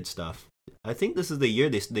animated stuff. I think this is the year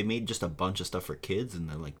they made just a bunch of stuff for kids, and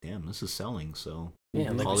they're like, damn, this is selling. So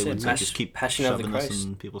yeah, like Hollywood's like, just keep shoving this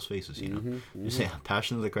in people's faces, you know? Yeah,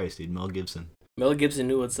 Passion of the Christ, dude. Mel Gibson. Mel Gibson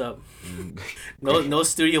knew what's up. No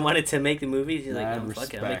studio wanted to my movie. He's like, no,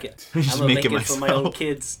 fuck it, I'm gonna make it for my own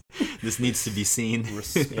kids. This needs to be seen.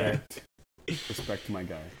 Respect. Respect to my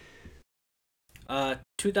guy.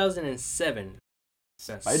 2007.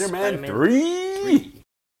 Spider-Man 3.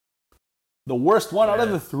 The worst one out of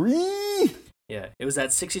the 3. Yeah, it was at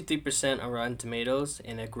 63% on Rotten Tomatoes,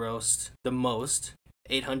 and it grossed the most,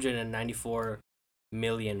 894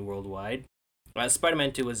 million worldwide.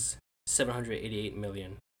 Spider-Man 2 was 788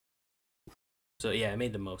 million. So yeah, it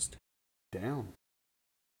made the most. Damn.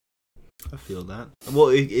 I feel that. Well,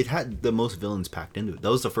 it had the most villains packed into it. That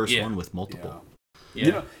was the first one with multiple.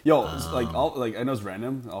 Yeah. You know, like I know it's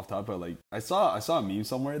random off top, but like I saw a meme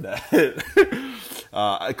somewhere that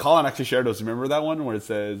Colin actually shared us. Remember that one where it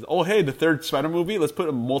says, "Oh hey, the third Spider movie, let's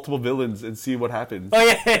put multiple villains and see what happens." Oh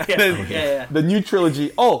yeah. The new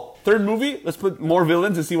trilogy. Oh, third movie, let's put more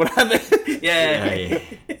villains and see what happens. Yeah.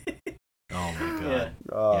 Oh my god.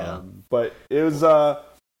 Yeah. But it was.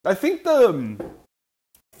 I think the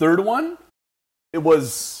third one, it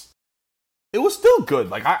was still good.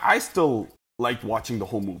 Like I still liked watching the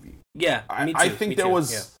whole movie. Yeah, me too. I think there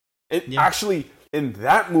was actually in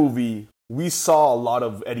that movie we saw a lot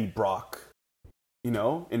of Eddie Brock, you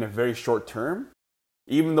know, in a very short term.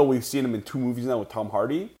 Even though we've seen him in 2 movies now with Tom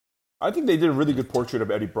Hardy, I think they did a really good portrait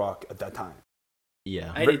of Eddie Brock at that time.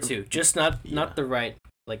 Yeah, I did too. Just not the right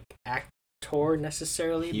like actor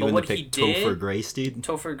necessarily, but what he did. Topher Grace, dude.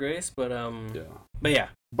 Topher Grace, but yeah.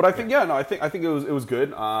 But I think I think it was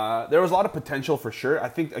good. There was a lot of potential for sure. I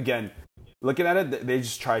think again, looking at it, they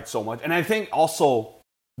just tried so much, and I think also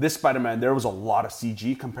this Spider-Man, there was a lot of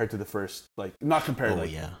CG compared to the first. Like not compared,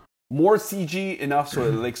 more CG enough so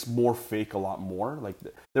it looks more fake a lot more. Like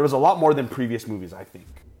there was a lot more than previous movies, I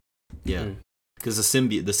think. Yeah, because the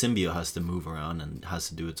symbiote has to move around and has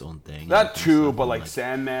to do its own thing. That too, but like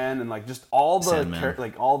Sandman and like just all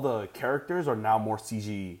the all the characters are now more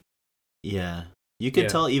CG. Yeah. You could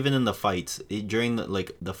tell even in the fights, during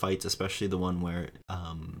the fights, especially the one where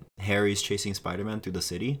Harry's chasing Spider-Man through the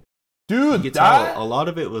city. Dude, you could tell a lot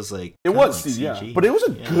of it was like it was CG, but it was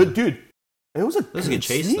a good dude. It was a good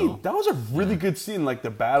chase scene. though. That was a really good scene. Like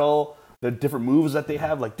the battle, the different moves that they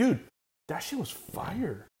have. Like, dude, that shit was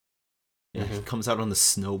fire. Yeah, he comes out on the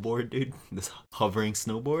snowboard, dude. This hovering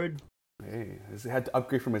snowboard. Hey, he had to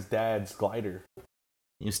upgrade from his dad's glider.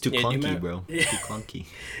 It was too clunky, bro. Too clunky.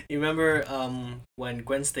 You remember when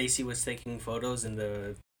Gwen Stacy was taking photos in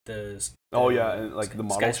the and like the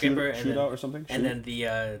model shootout or something, and then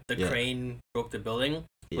the crane broke the building.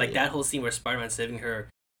 That whole scene where Spider-Man's saving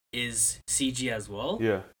her is CG as well.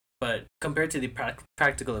 Yeah. But compared to the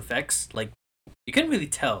practical effects, like you couldn't really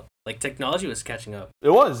tell. Like technology was catching up.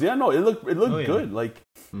 It was, it looked good. Like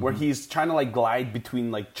where he's trying to like glide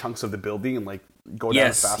between like chunks of the building and like go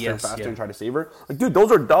down faster and faster and try to save her. Like, dude,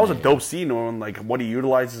 that was a dope scene on like what he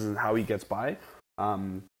utilizes and how he gets by.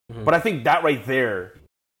 But I think that right there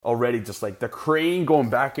already, just like the crane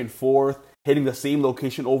going back and forth, hitting the same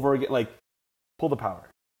location over again, like pull the power.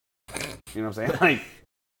 You know what I'm saying? Like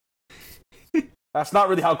that's not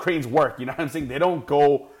really how cranes work. You know what I'm saying? They don't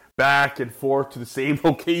go back and forth to the same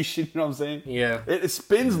location. You know what I'm saying? Yeah. It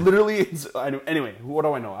spins literally. Anyway, what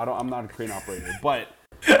do I know? I'm not a crane operator, but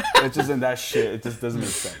it's just in that shit. It just doesn't make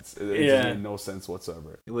sense. It just made no sense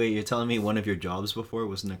whatsoever. Wait, you're telling me one of your jobs before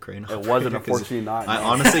wasn't a crane operator? It wasn't, unfortunately not. I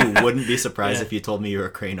honestly wouldn't be surprised if you told me you were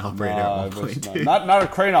a crane operator at one point. Not a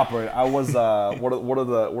crane operator. I was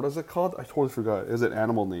what is it called? I totally forgot. Is it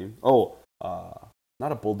animal name? Oh,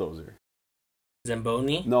 not a bulldozer.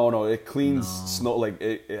 Zamboni? No, it cleans snow. Like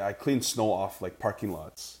I clean snow off like parking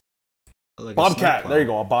lots. Like Bobcat. There you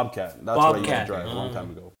go, a Bobcat. That's what I used to drive a long time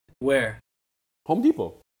ago. Where? Home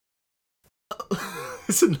Depot.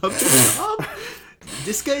 It's another job.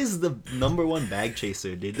 This guy is the number one bag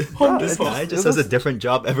chaser, dude. Yeah, This guy just has a different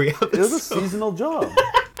job every episode. It was a seasonal job.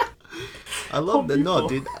 I love that. No,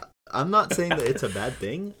 dude. I'm not saying that it's a bad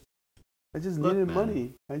thing. I just Look, needed man.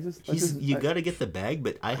 money. You gotta get the bag,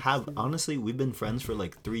 but I have honestly, we've been friends for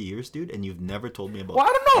like 3 years, dude, and you've never told me about. Well,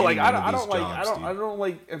 I don't know. any Like, one of I these don't like. jobs, dude. I don't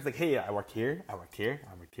like. It's like, hey, I work here. I work here.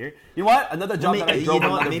 I work here. You know what? Another job that I you drove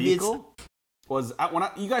know what, another maybe vehicle was when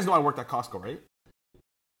you guys know I worked at Costco, right?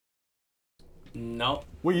 No.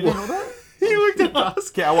 Well, you didn't know that? You worked at Costco.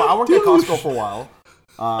 Okay, I worked at Costco for a while.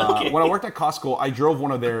 When I worked at Costco, I drove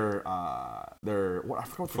one of their what I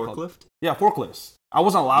forgot what they're called. Forklift? Yeah, forklifts. I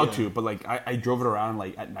wasn't allowed to, but like I drove it around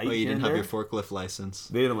like at night. Oh, you here didn't and have your there. forklift license.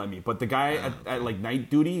 They didn't let me, but the guy at like night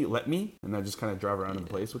duty let me, and I just kind of drive around in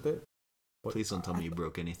place with it. But, Please don't tell me you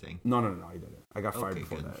broke anything. No, I didn't. I got fired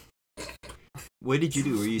before good. that. What did you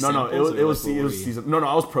do? Were you No, samples, it was or, like, what were you- season. No,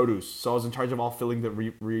 I was produce, so I was in charge of all filling the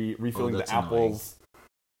refilling the that's apples.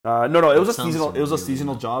 No, it was a sounds seasonal. It was a really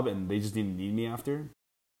seasonal nice. job, and they just didn't need me after.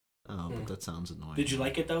 Oh, but that sounds annoying. Did you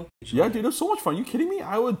like it though? Yeah, dude, it was so much fun. Are you kidding me?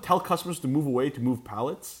 I would tell customers to move away to move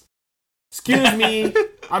pallets. Excuse me,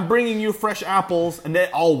 I'm bringing you fresh apples, and they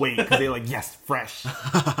all wait because they're like, yes, fresh. Bro,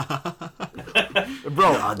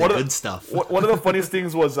 The good stuff. One of the funniest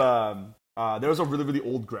things was there was a really, really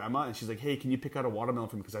old grandma, and she's like, hey, can you pick out a watermelon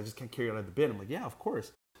for me because I just can't carry it out of the bin. I'm like, yeah, of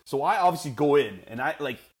course. So I obviously go in, and I'm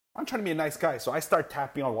trying to be a nice guy, so I start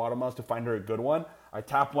tapping on watermelons to find her a good one. I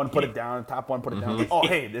tap one, put it down, tap one, put it down. Like, oh,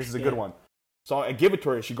 hey, this is a good one. So I give it to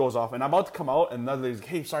her, she goes off, and I'm about to come out, and another lady's like,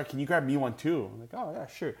 hey, sorry, can you grab me one too? I'm like, oh, yeah,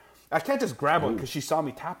 sure. I can't just grab one because she saw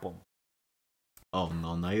me tap them. Oh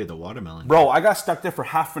no! Now you're the watermelon. Bro, I got stuck there for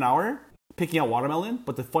half an hour picking out watermelon,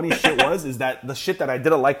 but the funniest shit is that the shit that I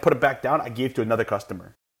didn't like, put it back down, I gave to another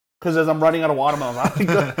customer. Because as I'm running out of watermelon,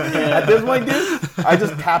 at this point, dude, I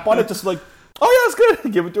just tap on it, just like, oh yeah, it's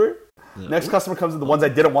good. Give it to her. Yeah. Next customer comes in, the ones I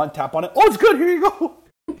didn't want, tap on it. Oh, it's good. Here you go.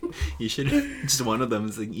 You should just one of them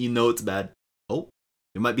is like, it's bad. Oh,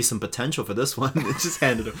 there might be some potential for this one. Just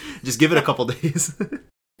hand it over. Just give it a couple days.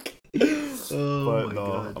 Oh But my no,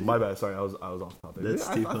 god, dude. my bad. Sorry, I was off topic. That's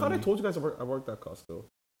I too thought I funny. told you guys I worked at Costco.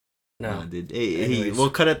 No. Dude. Hey, Anyways. we'll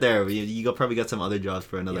cut it there. You probably got some other jobs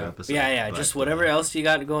for another episode. Yeah. but, Just whatever else you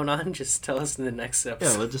got going on, just tell us in the next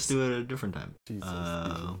episode. Yeah, we'll just do it at a different time. Jesus.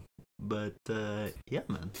 But yeah,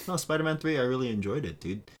 man. No, Spider-Man 3, I really enjoyed it,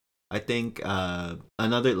 dude. I think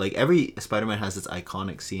another, like, every Spider-Man has its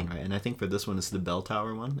iconic scene, right? And I think for this one, it's the bell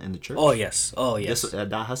tower one in the church. Oh yes.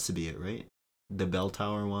 That has to be it, right? The bell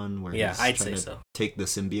tower one where Yeah, he's I'd trying say to so. take the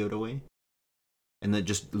symbiote away, and then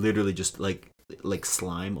just literally just like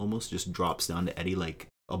slime almost just drops down to Eddie like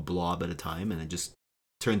a blob at a time, and it just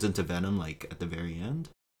turns into Venom like at the very end.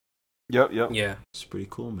 Yep. Yeah. It's pretty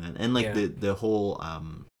cool, man. And like the whole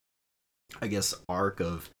I guess arc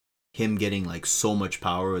of him getting like so much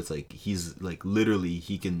power. It's like he's like literally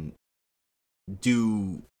he can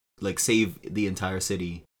do like save the entire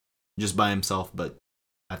city just by himself, but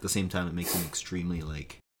at the same time it makes him extremely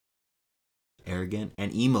like arrogant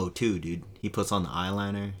and emo too, dude. He puts on the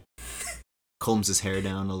eyeliner, combs his hair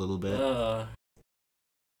down a little bit.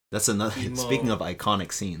 That's another emo. Speaking of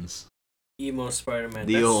iconic scenes, Emo Spider-Man.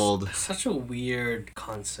 The That's old- such a weird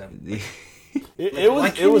concept. It why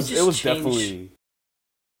was can't we just change- definitely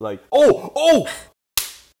like oh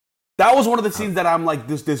that was one of the scenes that I'm like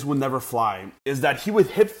this would never fly, is that he would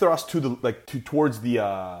hip thrust to the towards the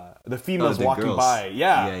females the walking girls. by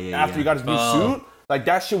Yeah, after he got his new suit, like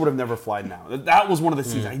that shit would have never flied now. That was one of the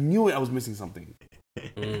scenes I knew I was missing something.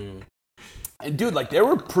 And dude, like they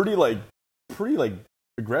were pretty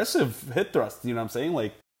aggressive hip thrusts, you know what I'm saying,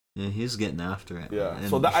 like Yeah, he's getting after it. yeah. man.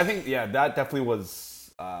 So that, I think that definitely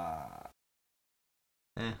was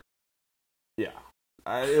yeah.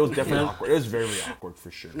 It was definitely awkward. It was very awkward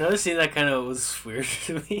for sure. Another scene that kind of was weird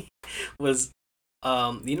to me was,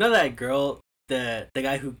 you know that girl, the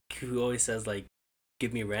guy who always says like,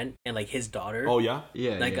 "Give me rent," and like his daughter. Oh yeah.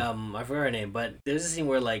 yeah, Like yeah. I forgot her name, but there's a scene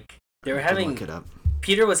where like they were I can having look it up.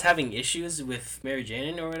 Peter was having issues with Mary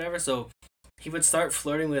Jane or whatever, so he would start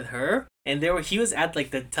flirting with her, and he was at like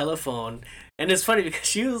the telephone, and it's funny because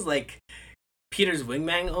she was like Peter's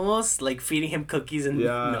wingman almost, like feeding him cookies and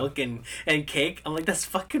milk and cake. I'm like, that's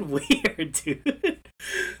fucking weird, dude.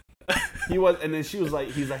 He was, and then she was like,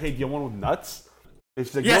 he's like, hey, do you want one with nuts? And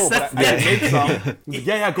she's like, Yes, no, but that's- I make some. He's like,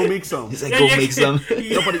 yeah, go make some. He's like, go make some.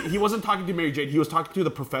 No, but he wasn't talking to Mary Jane. He was talking to the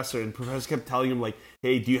professor, and the professor kept telling him like,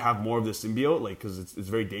 hey, do you have more of the symbiote? Like, because it's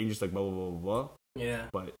very dangerous, like blah blah blah blah blah. Yeah.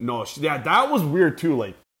 But no, that was weird too.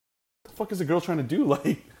 Like, what the fuck is the girl trying to do?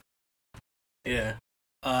 Like, Yeah.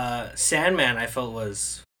 Sandman, I felt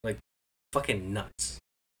was like fucking nuts.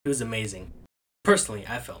 It was amazing. Personally,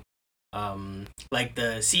 I felt. Like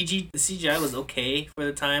the CGI was okay for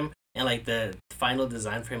the time, and like the final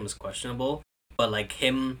design for him was questionable. But like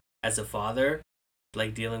him as a father,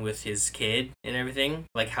 like dealing with his kid and everything,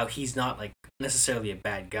 like how he's not like necessarily a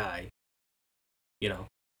bad guy. You know,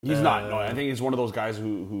 he's not. No, I think he's one of those guys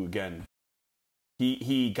who again,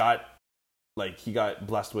 he got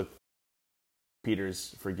blessed with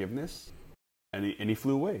Peter's forgiveness, and he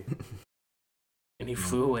flew away. And he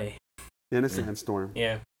flew away in a sandstorm.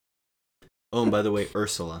 Yeah. Oh, and by the way,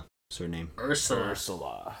 Ursula is her name.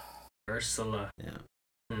 Ursula. Yeah.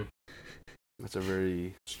 That's a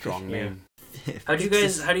very strong name. How do you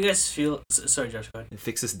guys feel? Sorry, Josh. Go ahead.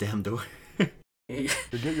 Fix this damn door.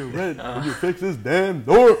 Forget your rent. When you fix this damn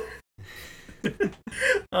door.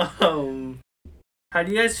 How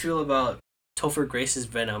do you guys feel about Topher Grace's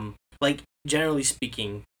Venom? Like generally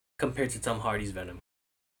speaking, compared to Tom Hardy's Venom.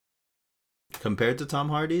 Compared to Tom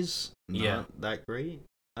Hardy's, not that great.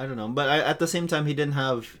 I don't know, but at the same time, he didn't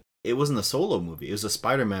have. It wasn't a solo movie. It was a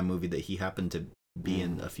Spider-Man movie that he happened to be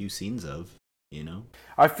in a few scenes of. You know,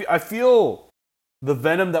 I feel the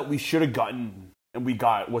Venom that we should have gotten and we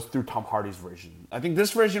got was through Tom Hardy's version. I think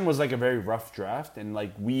this version was like a very rough draft, and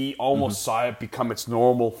like we almost saw it become its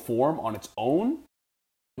normal form on its own.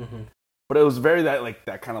 Mm-hmm. But it was very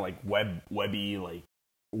that kind of like webby, like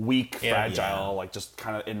weak, fragile, like just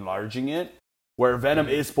kind of enlarging it. Where Venom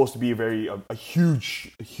is supposed to be a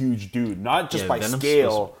huge dude, not just by Venom's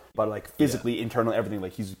scale, but like physically, internal, everything.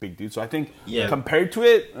 Like he's a big dude. So I think compared to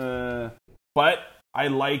it, but I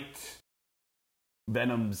liked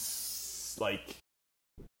Venom's like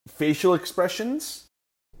facial expressions.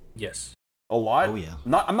 Yes, a lot. Oh yeah.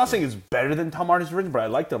 I'm not saying it's better than Tom Hardy's version, but I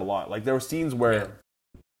liked it a lot. Like there were scenes where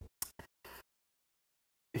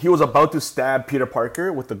he was about to stab Peter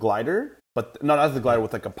Parker with the glider. But not as the glider,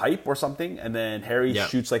 with like a pipe or something, and then Harry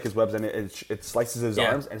shoots like his webs and it slices his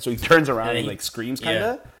arms, and so he turns around and like screams kind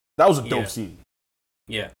of. That was a dope scene.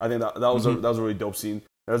 Yeah, I think that was a really dope scene.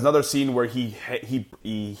 There's another scene where he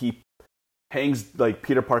hangs like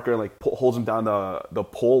Peter Parker and like holds him down the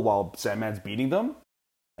pole while Sandman's beating them,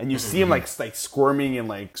 and you see him like squirming and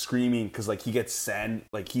like screaming because like he gets sand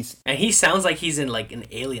and he sounds like he's in like an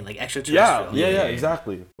alien, like extraterrestrial. Yeah,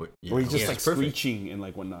 exactly. Where he's just like perfect. screeching and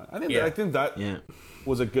like whatnot. I think that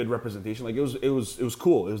was a good representation. Like it was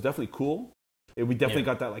cool. It was definitely cool. We definitely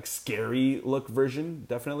got that like scary look version,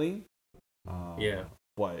 definitely.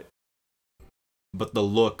 But the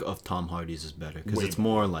look of Tom Hardy's is better because it's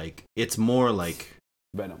more like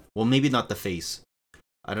Venom. Well, maybe not the face.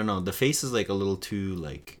 I don't know. The face is like a little too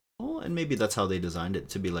like, and maybe that's how they designed it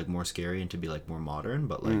to be like more scary and to be like more modern.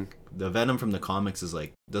 But like the Venom from the comics is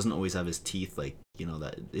like doesn't always have his teeth like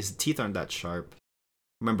that his teeth aren't that sharp.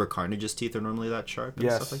 Remember Carnage's teeth are normally that sharp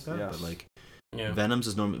and stuff like that. Yes. But like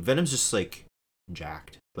Venom's just like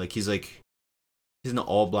jacked. Like he's in an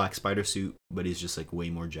all black spider suit, but he's just like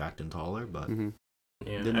way more jacked and taller. But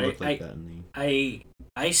didn't look like that in the.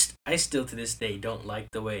 I still to this day don't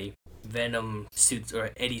like the way Venom suits or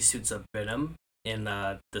Eddie suits up Venom in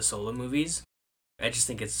the solo movies. I just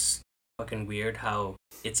think it's fucking weird how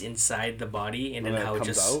it's inside the body and then how it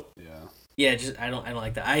just out. Just I don't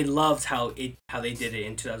like that. I loved how they did it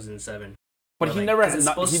in 2007. But he never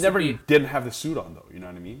didn't have the suit on though. You know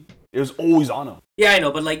what I mean? It was always on him. Yeah, I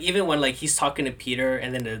know. But like even when like he's talking to Peter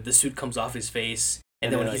and then the suit comes off his face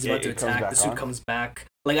and then when he's about to attack, the suit comes back.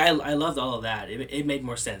 Like I loved all of that. It made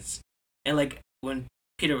more sense. And like when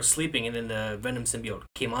Peter was sleeping and then the Venom symbiote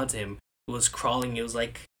came onto him, it was crawling. It was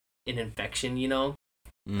like an infection, you know.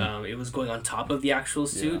 It was going on top of the actual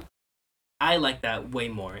suit. I like that way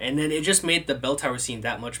more. And then it just made the bell tower scene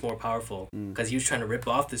that much more powerful because he was trying to rip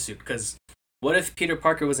off the suit. Because what if Peter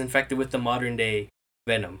Parker was infected with the modern day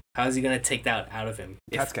Venom? How is he gonna take that out of him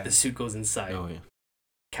if the suit goes inside? Oh yeah,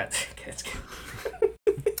 Cat's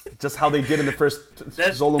just how they did in the first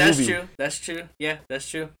solo movie. That's true. Yeah, that's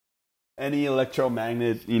true. Any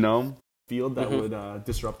electromagnet, field that would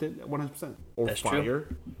disrupt it 100%. Or that's fire.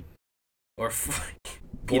 True. Or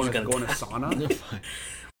going to sauna.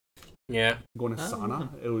 Yeah. Going to sauna,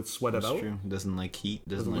 it would sweat it out. True. Doesn't like heat.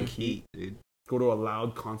 Doesn't like heat, dude. Go to a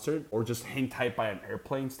loud concert or just hang tight by an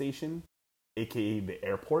airplane station, aka the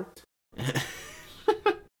airport.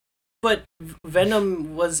 But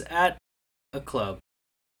Venom was at a club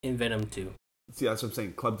in Venom 2. See, that's what I'm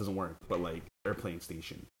saying. Club doesn't work, but like airplane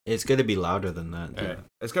station. It's gonna be louder than that. Dude.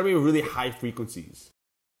 It's gonna be really high frequencies.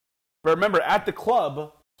 But remember, at the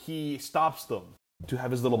club, he stops them to have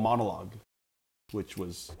his little monologue, which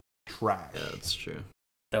was trash. Yeah, that's true.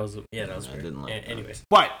 That was weird. I didn't like that. Anyways.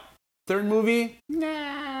 But third movie,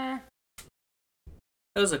 nah.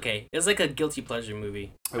 It was okay. It was like a guilty pleasure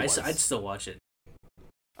movie. I'd still watch it.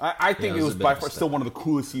 I think it was by far still one of the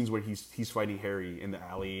coolest scenes where he's fighting Harry in the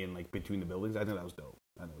alley and like between the buildings. I think that was dope.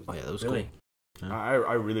 Oh yeah, that was really cool. Yeah.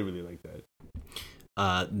 I really really like that.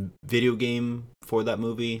 Video game for that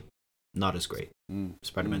movie, not as great.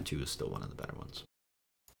 Spider-Man 2 is still one of the better ones.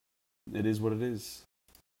 It is what it is.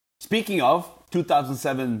 Speaking of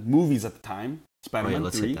 2007 movies at the time,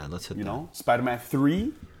 Spider-Man 3. Let's hit that. You know, Spider-Man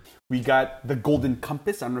 3. We got the Golden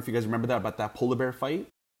Compass. I don't know if you guys remember that about that polar bear fight.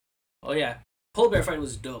 Oh yeah, polar bear fight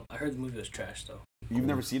was dope. I heard the movie was trash though. You've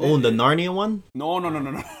never seen it? Oh, the Narnia one? No.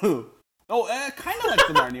 Oh, kind of like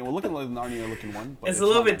the Narnia one. Looking like the Narnia looking one. But it's a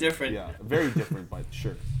little bit different. Yeah, very different, but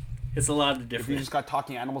sure. It's a lot of If different. you just got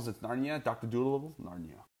talking animals, it's Narnia. Dr. Dolittle,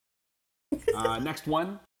 Narnia. Next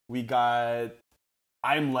one, we got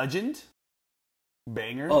I Am Legend.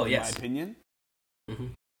 Banger, in my opinion. Mm-hmm.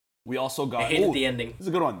 We also got... I hated the ending. This is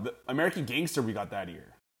a good one. The American Gangster, we got that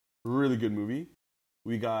year. Really good movie.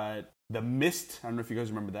 We got The Mist. I don't know if you guys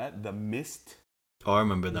remember that. The Mist. Oh, I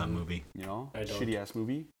remember that movie. You know, I don't. shitty-ass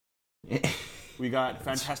movie. We got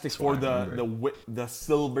Fantastic Four, the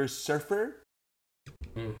Silver Surfer.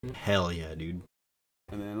 Mm-hmm. Hell yeah, dude.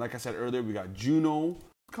 And then, like I said earlier, we got Juno.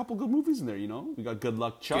 A couple good movies in there, you know? We got Good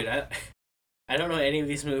Luck Chuck. Dude, I don't know any of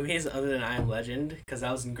these movies other than I Am Legend because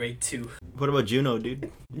I was in grade 2. What about Juno, dude?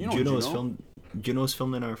 You know Juno was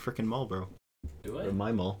filmed in our freaking mall, bro. Do I? Or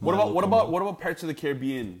my mall. What about Pirates of the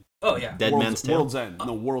Caribbean? Oh yeah. Dead Man's Tale. World's End.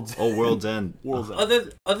 No, World's End. Oh, World's End. World's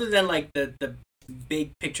End. Other than like the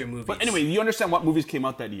big picture movies. But anyway, you understand what movies came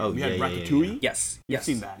out that year? Oh, we had yeah, Ratatouille. Yes. You've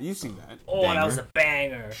seen that. You've seen that. Oh, that was a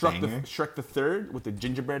banger. Shrek the Third with the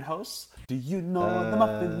gingerbread house. Do you know the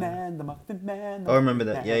Muffin Man? The Muffin Man. Oh, I remember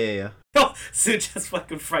that. Yeah. Oh, so just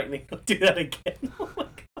fucking frightening. Don't do that again. Oh my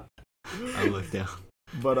god. I looked down.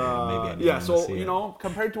 But maybe yeah. So you know,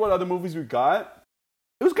 compared to what other movies we got,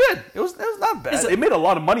 it was good. It was not bad. It made a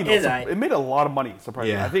lot of money though. It made a lot of money.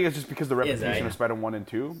 Surprisingly, Yeah. I think it's just because the reputation of Spider-Man 1 and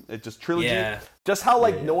 2. It just trilogy. Yeah. Just how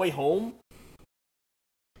like No Way Home.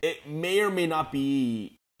 It may or may not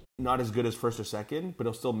be not as good as first or second, but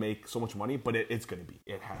it'll still make so much money. But it's gonna be.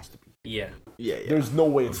 It has to be. Yeah. There's no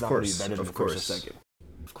way it's not gonna be better than the first or second.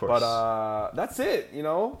 Of course. But that's it. You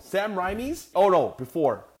know, Sam Raimi's. Oh no,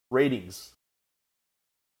 before ratings.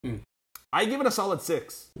 I give it a solid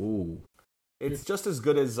 6. Ooh. It's just as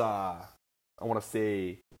good as I want to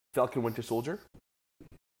say Falcon Winter Soldier.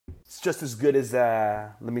 It's just as good as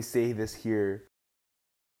let me say this here.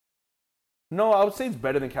 No, I would say it's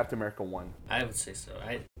better than Captain America 1. I would say so.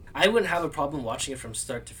 I wouldn't have a problem watching it from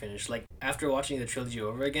start to finish. Like after watching the trilogy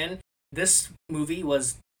over again, this movie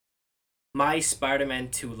was my Spider-Man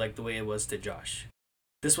 2 like the way it was to Josh.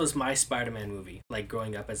 This was my Spider-Man movie, like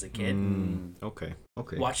growing up as a kid. Okay.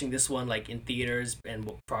 Watching this one like in theaters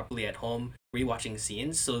and properly at home, rewatching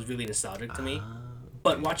scenes, so it's really nostalgic to me.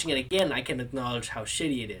 But watching it again, I can acknowledge how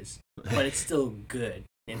shitty it is, but it's still good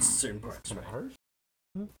in certain parts. Right?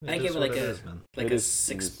 I give it like a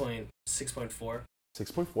 6.4. 6.4.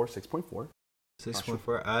 6.4.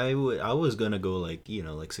 I was gonna go like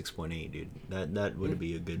 6.8, dude. That would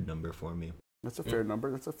be a good number for me. That's a fair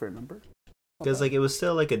number. Because like it was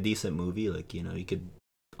still like a decent movie. Like you could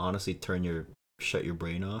honestly shut your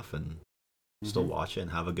brain off and still watch it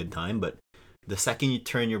and have a good time. But the second you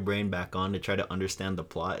turn your brain back on to try to understand the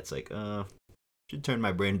plot, it's like should turn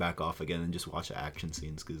my brain back off again and just watch the action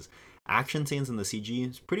scenes, because action scenes in the CG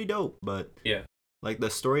is pretty dope. But yeah, like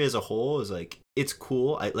the story as a whole is like it's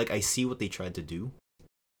cool. I see what they tried to do,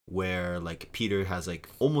 where like Peter has like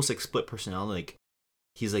almost like split personality. Like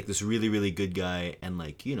he's like this really really good guy, and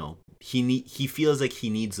like he feels like he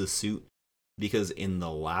needs the suit because in the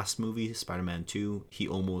last movie Spider-Man 2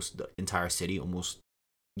 the entire city almost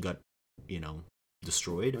got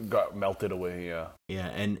destroyed, got melted away. Yeah,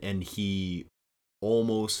 and he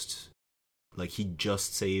almost like he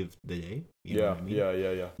just saved the day. You know what I mean?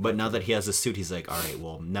 Yeah. But now that he has the suit, he's like, all right,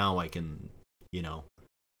 well now I can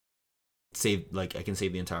save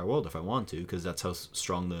the entire world if I want to, because that's how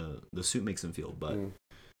strong the suit makes him feel. But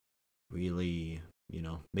really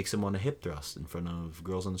makes him want a hip thrust in front of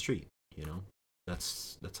girls on the street.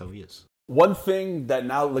 That's how he is. One thing that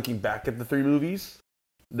now looking back at the 3 movies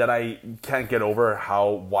that I can't get over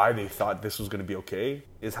why they thought this was going to be okay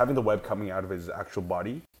is having the web coming out of his actual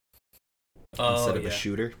body instead of a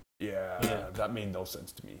shooter. Yeah, that made no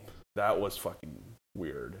sense to me. That was fucking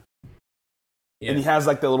weird. Yeah. And he has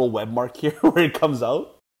like the little web mark here where it comes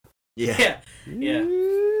out. Yeah.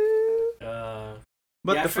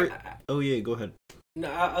 Go ahead. No,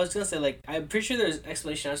 I was gonna say, like, I'm pretty sure there's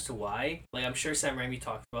explanation as to why. Like, I'm sure Sam Raimi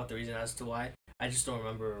talked about the reason as to why. I just don't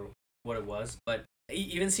remember what it was. But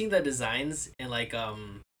even seeing the designs and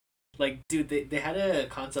dude, they had a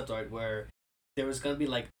concept art where there was gonna be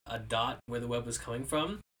like a dot where the web was coming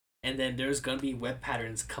from, and then there's gonna be web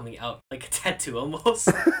patterns coming out like a tattoo almost.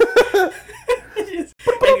 And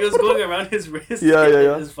it was going around his wrist. Yeah.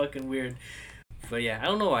 It was fucking weird. But yeah, I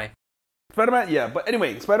don't know why. Spider-Man, yeah. But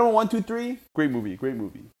anyway, Spider-Man 1, 2, 3, great movie.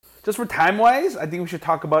 Just for time-wise, I think we should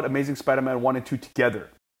talk about Amazing Spider-Man 1 and 2 together.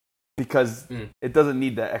 Because it doesn't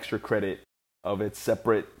need that extra credit of its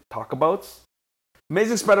separate talkabouts.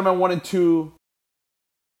 Amazing Spider-Man 1 and 2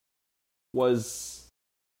 was...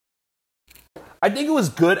 I think it was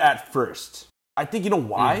good at first. I think, you know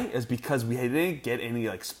why? Is because we didn't get any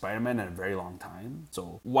like Spider-Man in a very long time.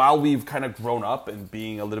 So while we've kind of grown up and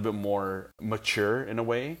being a little bit more mature in a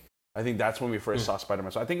way, I think that's when we first saw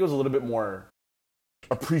Spider-Man. So I think it was a little bit more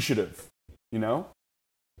appreciative, you know?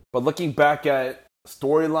 But looking back at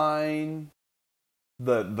storyline,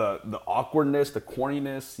 the awkwardness, the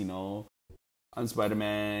corniness, you know, on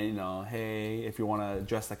Spider-Man, you know, hey, if you want to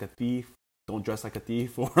dress like a thief, don't dress like a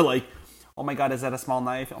thief. Or like, oh my god, is that a small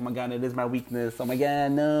knife? Oh my god, it is my weakness. Oh my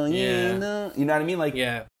god, no, yeah, no. You know what I mean? Like,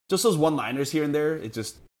 just those one-liners here and there, it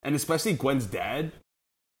just... And especially Gwen's dad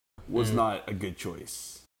was not a good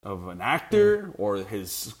choice of an actor or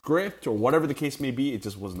his script or whatever the case may be. It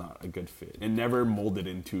just was not a good fit. It never molded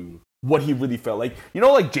into what he really felt like. You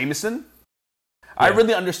know, like Jameson? I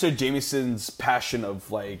really understood Jameson's passion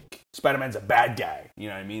of, like, Spider-Man's a bad guy. You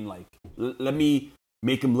know what I mean? Like, let me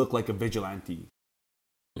make him look like a vigilante.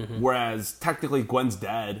 Whereas, technically, Gwen's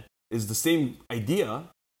dad is the same idea.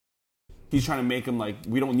 He's trying to make him, like,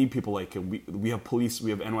 we don't need people like him. We have police,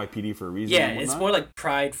 we have NYPD for a reason. Yeah, it's more like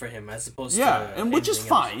pride for him as opposed to... Yeah, and which is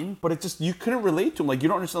fine, but it just, you couldn't relate to him. Like, you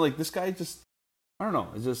don't understand, like, this guy just, I don't know.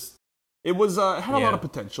 It just, it was, it had a lot of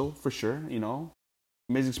potential, for sure, you know?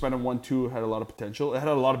 Amazing Spider-Man 1, 2 had a lot of potential. It had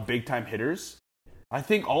a lot of big-time hitters. I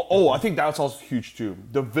think, I think that's also huge, too.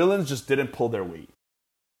 The villains just didn't pull their weight.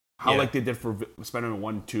 How, like, they did for Spider-Man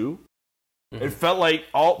 1, 2. It felt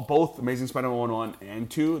like both Amazing Spider-Man 1 and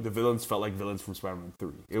 2, the villains felt like villains from Spider-Man 3.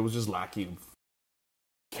 It was just lacking of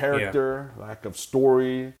character, lack of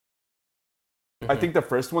story. I think the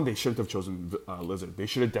first one, they shouldn't have chosen Lizard. They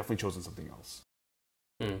should have definitely chosen something else.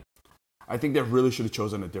 I think they really should have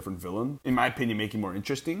chosen a different villain. In my opinion, make it more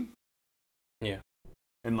interesting. Yeah.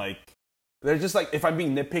 And like, they're just like, if I'm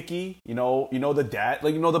being nitpicky, you know the dad,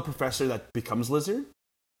 like, you know the professor that becomes Lizard?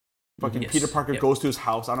 Fucking Peter Parker goes to his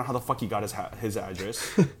house. I don't know how the fuck he got his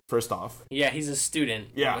address, first off. Yeah, he's a student.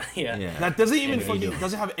 Yeah. That doesn't even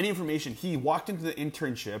doesn't have any information. He walked into the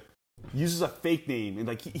internship, uses a fake name, and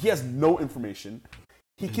like he has no information.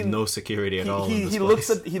 He can no security at all. He looks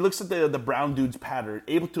at the brown dude's pattern,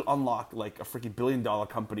 able to unlock like a freaking $1 billion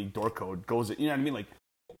company door code. Goes, you know what I mean? Like,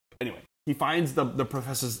 anyway, he finds the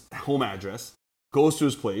professor's home address, goes to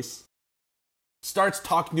his place, starts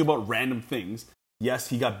talking to you about random things. Yes,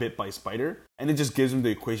 he got bit by a spider, and it just gives him the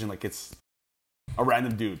equation like it's a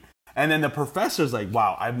random dude. And then the professor's like,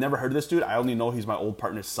 wow, I've never heard of this dude. I only know he's my old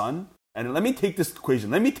partner's son. And let me take this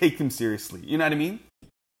equation. Let me take him seriously. You know what I mean?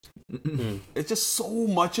 It's just so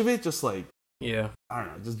much of it, just like... Yeah. I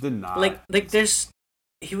don't know, just did not... Like there's...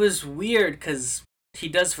 He was weird because he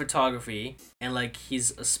does photography, and like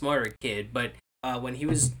he's a smarter kid, but when he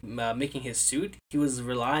was making his suit, he was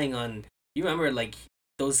relying on... You remember, like...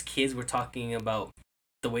 Those kids were talking about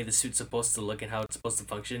the way the suit's supposed to look and how it's supposed to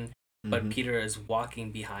function, but Peter is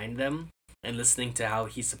walking behind them and listening to how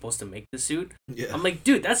he's supposed to make the suit. Yeah. I'm like,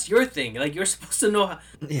 dude, that's your thing. Like, you're supposed to know.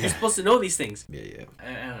 You're supposed to know these things. Yeah.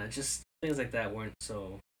 I don't know. Just things like that weren't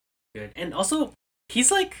so good. And also,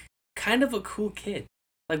 he's like kind of a cool kid.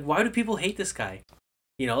 Like, why do people hate this guy?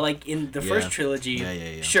 You know, like in the first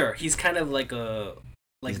trilogy, sure, he's kind of like a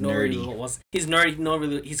like he's nerdy. He's nerdy. No,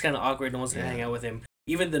 really, he's kind of awkward. No one wants to hang out with him.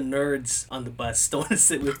 Even the nerds on the bus don't want to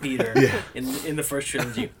sit with Peter in the first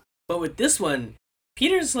trilogy. But with this one,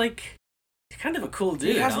 Peter's like kind of a cool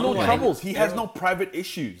dude. He has no troubles. He has no private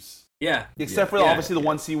issues. Yeah. Except for obviously the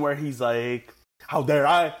one scene where he's like, how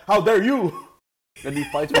dare you? And he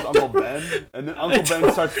fights with Uncle Ben. And then Uncle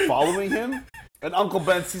Ben starts following him. And Uncle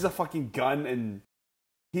Ben sees a fucking gun and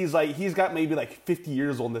he's got maybe like 50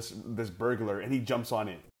 years on this burglar and he jumps on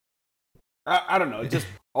it. I don't know. Just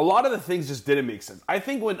a lot of the things just didn't make sense. I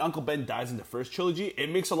think when Uncle Ben dies in the first trilogy, it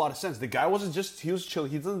makes a lot of sense. The guy wasn't just, he was chill.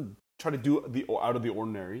 He doesn't try to do the out of the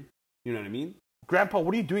ordinary. You know what I mean? Grandpa,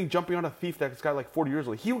 what are you doing jumping on a thief that's got like 40 years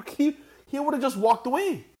old? He would have just walked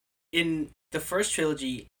away. In the first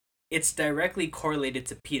trilogy, it's directly correlated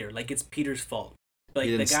to Peter. Like, it's Peter's fault. Like,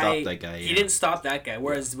 he didn't stop that guy. He didn't stop that guy.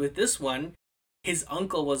 Whereas with this one, his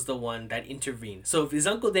uncle was the one that intervened. So if his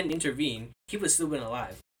uncle didn't intervene, he would still been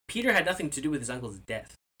alive. Peter had nothing to do with his uncle's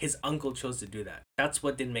death. his uncle chose to do that. That's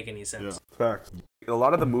what didn't make any sense. Yeah, fact. A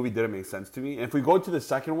lot of the movie didn't make sense to me. And if we go to the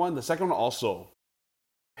second one also,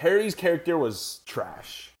 Harry's character was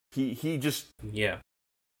trash. He just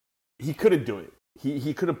he couldn't do it.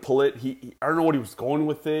 He couldn't pull it. I don't know what he was going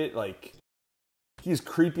with it. Like, he's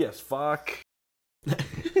creepy as fuck.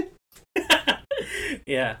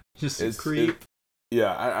 Yeah, just a creep.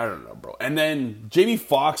 Yeah, I don't know, bro. And then Jamie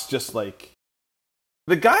Foxx, just like,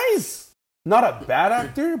 the guy's not a bad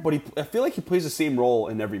actor, but I feel like he plays the same role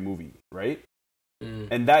in every movie, right?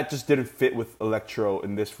 And that just didn't fit with Electro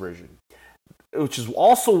in this version, which is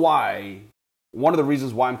also why one of the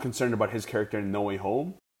reasons why I'm concerned about his character in No Way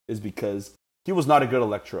Home is because he was not a good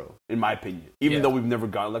Electro, in my opinion, even though we've never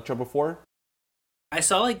got Electro before. I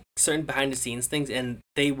saw like certain behind the scenes things, and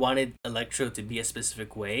they wanted Electro to be a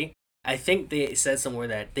specific way. I think they said somewhere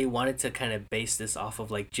that they wanted to kind of base this off of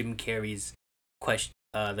like Jim Carrey's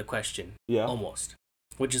The Question, almost,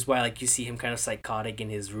 which is why like you see him kind of psychotic in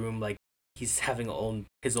his room, like he's having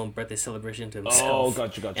his own birthday celebration to himself. Oh,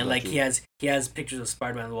 gotcha. And like he has pictures of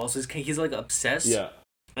Spider-Man on the wall, so he's like obsessed. Yeah.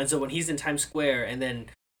 And so when he's in Times Square, and then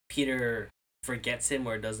Peter forgets him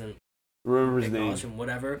or doesn't remember his name, him,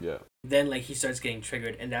 whatever. Yeah. Then like he starts getting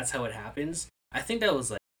triggered, and that's how it happens. I think that was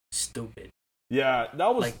like stupid. Yeah,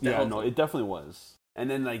 that was. Like, it definitely was. And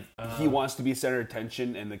then like he wants to be center of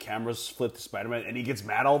attention, and the cameras flip to Spider-Man, and he gets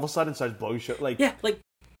mad all of a sudden, and starts blowing shit. Like, yeah, like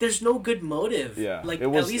there's no good motive. Yeah, like at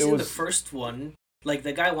least in the first one, like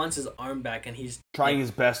the guy wants his arm back, and he's trying his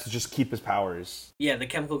best to just keep his powers. Yeah, the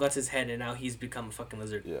chemical got his head, and now he's become a fucking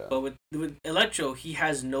lizard. Yeah. But with Electro, he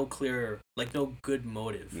has no clear, like no good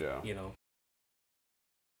motive. Yeah. You know.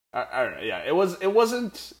 I don't know. Yeah, it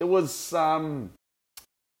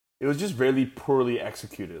was just really poorly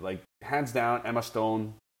executed. Like, hands down, Emma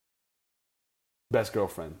Stone, best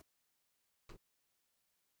girlfriend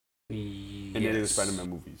in any of the Spider-Man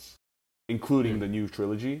movies, including the new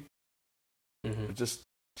trilogy. Just,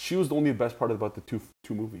 she was the only best part about the two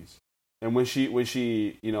movies. And when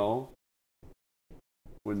she you know,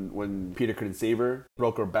 when Peter couldn't save her,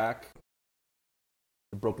 broke her back,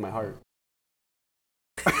 it broke my heart.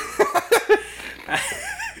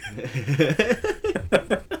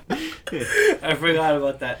 I forgot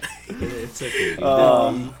about that. It's okay.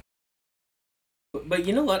 But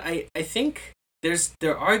you know what? I think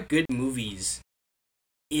there are good movies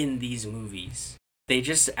in these movies. They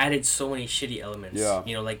just added so many shitty elements. Yeah.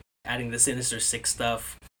 You know, like adding the Sinister Six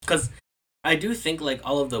stuff. Because I do think like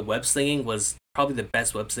all of the web slinging was probably the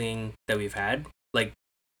best web slinging that we've had.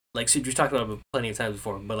 Like so we talked about it plenty of times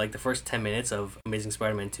before, but like the first 10 minutes of Amazing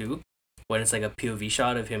Spider-Man 2, when it's like a POV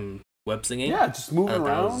shot of him web slinging. Yeah, just moving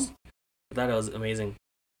around. I thought it was amazing.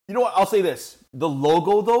 You know what? I'll say this. The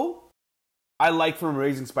logo, though, I like from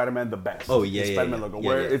Amazing Spider-Man the best. Oh, yeah, the Spider-Man logo,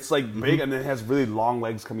 where it's like big and then it has really long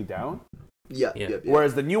legs coming down. Yeah.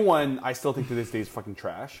 Whereas the new one, I still think to this day is fucking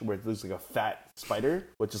trash, where it looks like a fat spider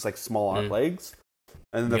with just like small legs.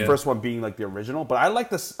 And then the first one being like the original. But I like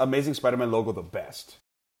this Amazing Spider-Man logo the best.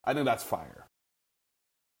 I think that's fire.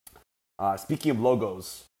 Speaking of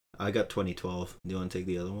logos. I got 2012. Do you want to take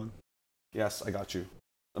the other one? Yes, I got you.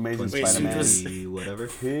 Amazing Spider-Man. Whatever.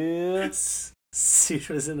 Suit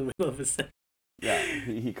was in the middle of a sentence. Yeah,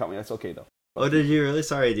 he caught me. That's okay, though. Oh, did you really?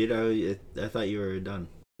 Sorry, dude. I thought you were done.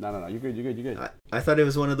 No. You're good. I thought it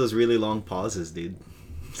was one of those really long pauses, dude.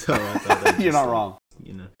 So I thought that you're not wrong.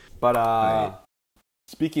 You know. But right.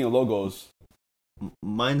 Speaking of logos,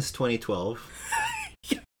 mine's 2012.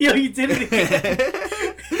 Yo, you did it again.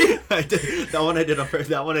 I did. That one I did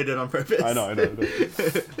on purpose. I know.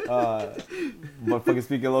 But fucking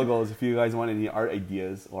speaking of logos, if you guys want any art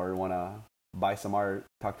ideas or want to buy some art,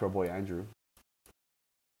 talk to our boy Andrew.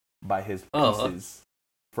 Buy his pieces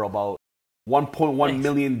for about $1.1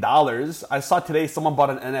 million. I saw today someone bought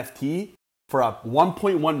an NFT for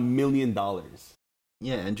 $1.1 million.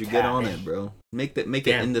 Yeah, Andrew, get on it, bro. Make it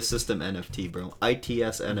in the system NFT, bro.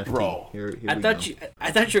 ITS NFT. Bro. Here I thought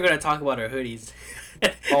you were gonna talk about our hoodies.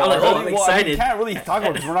 I'm excited. We can't really talk about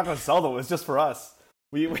it because we're not gonna sell them. It's just for us.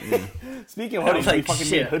 Speaking of hoodies, we fucking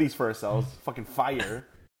made hoodies for ourselves. Fucking fire.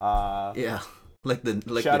 Yeah, like the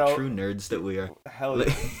true nerds that we are. Hell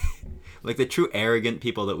yeah. Like the true arrogant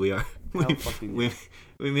people that we are.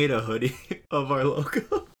 We made a hoodie of our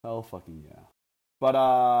logo. Hell fucking yeah.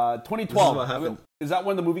 But 2012, is that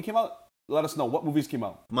when the movie came out? Let us know. What movies came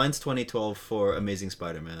out? Mine's 2012 for Amazing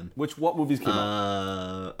Spider-Man. What movies came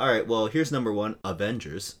out? Alright, well, here's number one,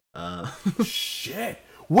 Avengers. Shit.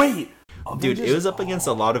 Wait! Avengers? Dude, it was up against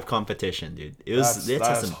a lot of competition, dude. It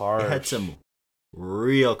had some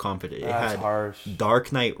real competition. It had harsh.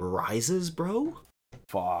 Dark Knight Rises, bro.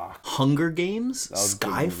 Fuck. Hunger Games,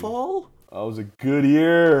 Skyfall. That was a good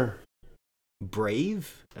year.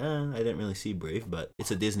 Brave? I didn't really see Brave, but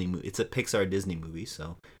it's a Disney movie. It's a Pixar Disney movie.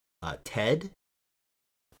 So, Ted.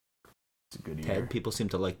 It's a good year. Ted. People seem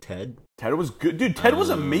to like Ted. Ted was good, dude. Ted was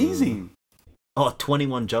amazing. Oh,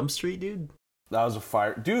 21 Jump Street, dude. That was a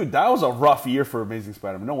fire, dude. That was a rough year for Amazing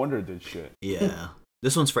Spider-Man. No wonder it did shit. Yeah.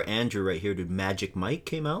 This one's for Andrew right here, dude. Magic Mike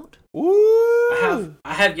came out. Ooh.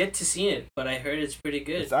 I have yet to see it, but I heard it's pretty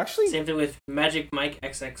good. It's actually same thing with Magic Mike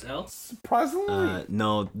XXL. Surprisingly,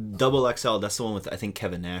 no, Double XL. That's the one with I think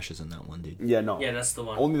Kevin Nash is in that one, dude. Yeah, no. Yeah, that's the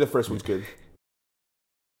one. Only the first one's good.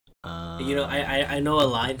 You know, I know a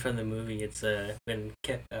line from the movie. It's when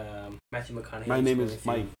Matthew McConaughey. My name is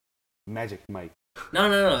Mike. Magic Mike.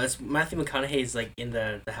 No. It's Matthew McConaughey's like in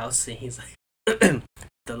the house and he's like,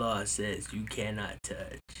 the law says you cannot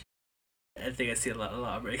touch. I think I see a lot of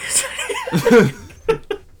lawbreakers.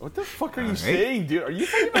 What the fuck are you saying, dude? Are you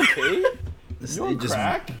fucking okay? You on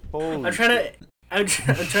crack? I'm trying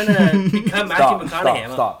to become Matthew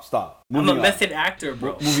McConaughey. Stop. I'm a method actor,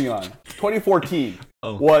 bro. Moving on. 2014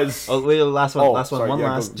 was. Oh wait, last one. Sorry, one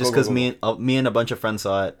yeah, last. Just because me and a bunch of friends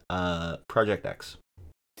saw it. Project X.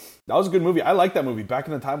 That was a good movie. I liked that movie back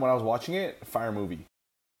in the time when I was watching it. Fire movie.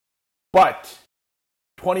 But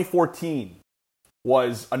 2014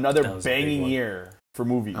 was another banging year for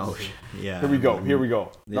movies. Oh yeah. Here we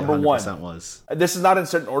go. Yeah, Number 1 was. This is not in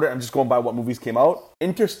certain order. I'm just going by what movies came out.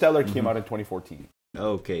 Interstellar came out in 2014.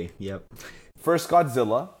 Okay. Yep. First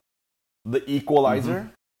Godzilla, The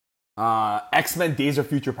Equalizer, X-Men: Days of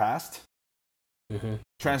Future Past,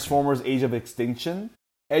 Transformers: Age of Extinction,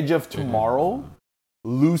 Edge of Tomorrow,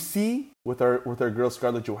 Lucy with our girl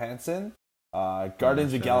Scarlett Johansson,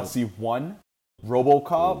 Guardians of the Galaxy 1,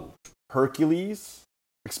 RoboCop, Hercules,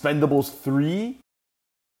 Expendables 3,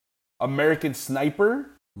 American Sniper,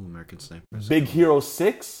 Big Hero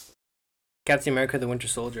 6, Captain America: The Winter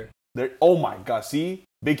Soldier. Oh my god, see?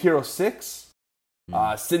 Big Hero 6,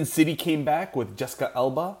 Sin City came back with Jessica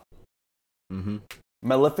Alba,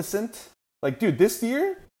 Maleficent. Like, dude, this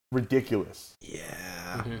year, ridiculous.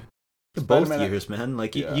 Yeah. Both years, man.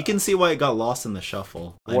 Like, you can see why it got lost in the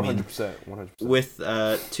shuffle. 100%. With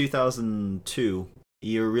 2002,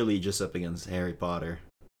 you're really just up against Harry Potter.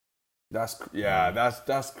 There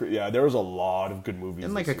was a lot of good movies.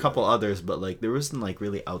 And like a couple others, but like there wasn't like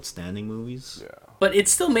really outstanding movies. Yeah. But it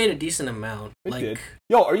still made a decent amount. It did.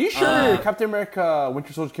 Yo, are you sure Captain America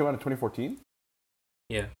Winter Soldier came out in 2014?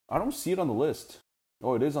 Yeah. I don't see it on the list.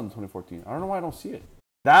 Oh, it is on 2014. I don't know why I don't see it.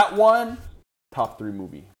 That one, top 3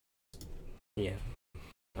 movie. Yeah.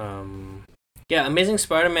 Yeah, Amazing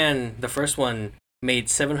Spider-Man, the first one, made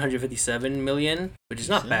 $757 million, which is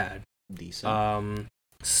not bad. Decent.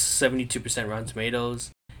 72% Rotten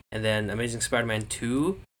Tomatoes. And then Amazing Spider-Man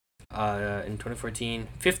 2 in 2014,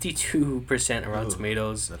 52% Rotten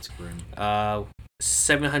Tomatoes. That's grim.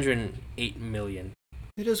 $708 million.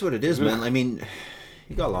 It is what it is, man. I mean,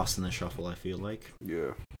 you got lost in the shuffle, I feel like.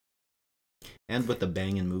 Yeah. And with the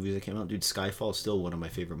banging movies that came out, dude, Skyfall is still one of my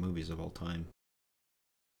favorite movies of all time.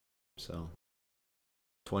 So,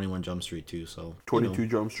 21 Jump Street too, so... 22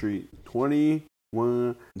 Jump Street.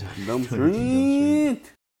 21 Jump Street.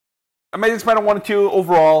 Amazing Spider-Man 1 and 2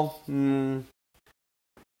 overall,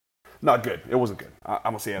 not good. It wasn't good. I'm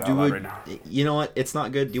going to say it out loud right now. You know what? It's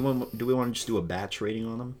not good. Do we want to just do a batch rating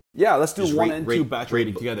on them? Yeah, let's do 1 and 2 batch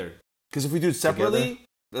rating together. Because if we do it separately,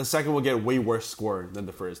 the second will get a way worse score than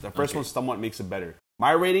the first. The first one somewhat makes it better.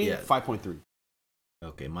 My rating, 5.3.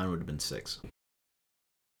 Okay, mine would have been 6.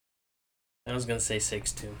 I was going to say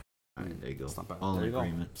 6 too. Alright, there you go. That's not bad. All in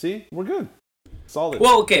agreement. See? We're good. Solid.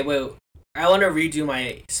 Well, okay, wait. I want to redo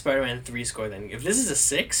my Spider-Man 3 score then. If this is a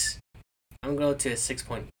 6, I'm going to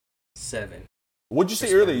 6.7. What'd you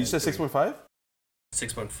say earlier? You said 6.5?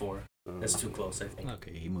 6.4. That's too close, I think.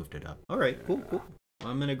 Okay, he moved it up. Alright, cool.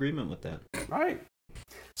 I'm in agreement with that. Alright.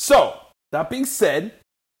 So, that being said,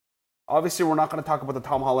 obviously we're not going to talk about the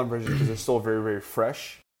Tom Holland version because it's still very, very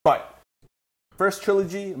fresh. But, first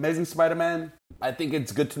trilogy, Amazing Spider-Man, I think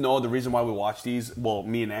it's good to know the reason why we watch these, well,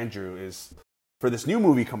 me and Andrew, is for this new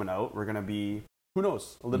movie coming out, we're going to be, who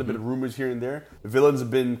knows, a little bit of rumors here and there. The villains have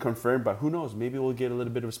been confirmed, but who knows, maybe we'll get a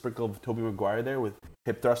little bit of a sprinkle of Tobey Maguire there with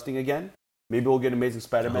hip thrusting again. Maybe we'll get Amazing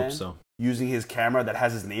Spider-Man using his camera that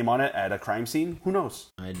has his name on it at a crime scene. Who knows?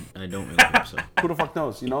 I don't really hope so. Who the fuck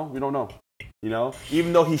knows? You know? We don't know. You know?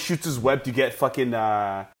 Even though he shoots his web to get fucking,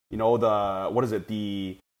 I don't know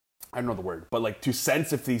the word, but like to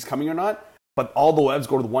sense if he's coming or not. But all the webs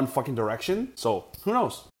go to the one fucking direction. So, who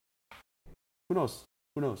knows? Who knows?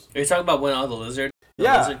 Are you talking about when all the lizard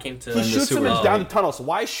came to... He shoots them down the tunnel. So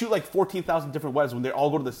why shoot like 14,000 different webs when they all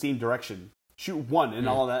go to the same direction? Shoot one and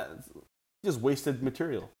all that. Just wasted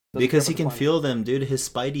material. Because he can feel them, dude. His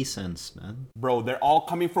spidey sense, man. Bro, they're all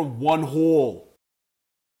coming from one hole.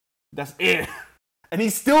 That's it. And he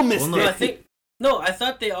still missed it. I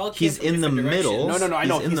thought they all came He's in the middle. No, I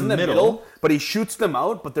know. He's in the middle, but he shoots them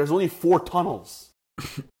out, but there's only 4 tunnels.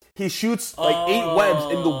 He shoots like 8 webs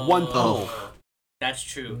into one tunnel. That's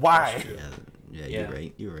true. Why? That's true. Yeah,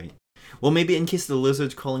 you're right. Well, maybe in case the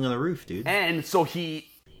lizard's crawling on the roof, dude. And so he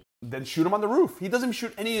then shoot him on the roof. He doesn't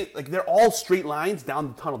shoot any, like, they're all straight lines down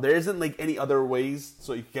the tunnel. There isn't, like, any other ways,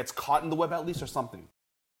 so he gets caught in the web at least or something.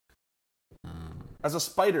 As a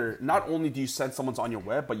spider, not only do you sense someone's on your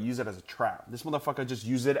web, but you use it as a trap. This motherfucker just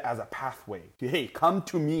use it as a pathway. Hey, come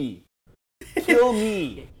to me. Kill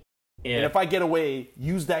me. Yeah. And if I get away,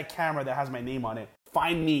 use that camera that has my name on it.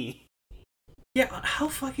 Find me. Yeah, how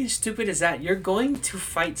fucking stupid is that? You're going to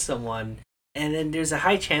fight someone, and then there's a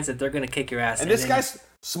high chance that they're going to kick your ass. And this guy's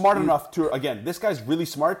smart enough to, again, this guy's really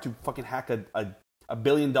smart to fucking hack a $1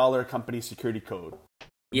 billion company security code.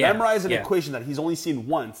 Yeah, memorize an equation that he's only seen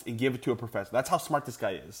once and give it to a professor. That's how smart this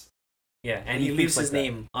guy is. Yeah, and he leaves his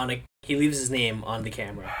name on the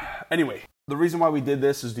camera. Anyway, the reason why we did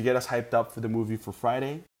this is to get us hyped up for the movie for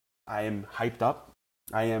Friday. I am hyped up.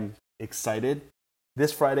 I am excited.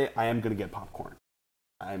 This Friday, I am going to get popcorn.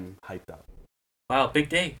 I'm hyped up. Wow, big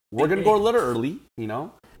day. We're going to go a little early, you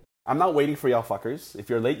know. I'm not waiting for y'all fuckers. If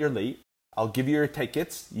you're late, you're late. I'll give you your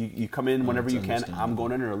tickets. You come in whenever you can. I'm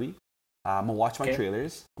going in early. I'm going to watch my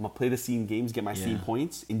trailers. I'm going to play the scene games, get my scene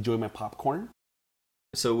points, enjoy my popcorn.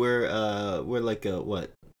 So we're like a,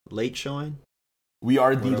 what, late showing? We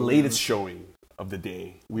are the latest showing of the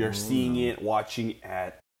day. We are seeing it, watching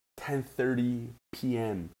at 10:30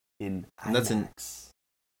 p.m. in IMAX.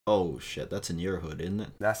 Oh, shit. That's in your hood, isn't it?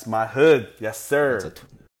 That's my hood. Yes, sir.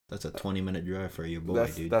 That's a 20-minute drive for your boy,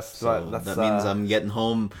 dude. That means I'm getting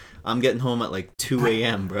home at like 2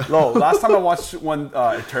 a.m., bro. No, last time I watched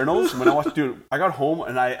Eternals, I got home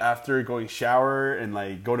and after going shower and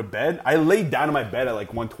like go to bed, I laid down in my bed at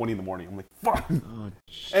like 1:20 in the morning. I'm like, fuck. Oh,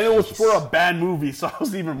 and it was for a bad movie, so I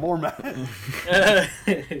was even more mad.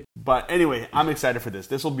 But anyway, I'm excited for this.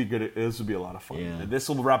 This will be good. This will be a lot of fun. Yeah. This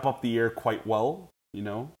will wrap up the year quite well, you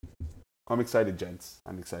know. I'm excited, gents.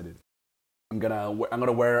 I'm excited. I'm gonna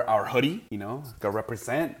wear our hoodie, you know. Gotta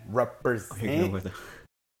represent. I'm gonna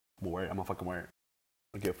wear it. I'm gonna fucking wear it.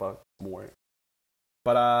 I don't give a fuck. I'm gonna wear it.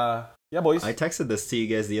 But yeah, boys. I texted this to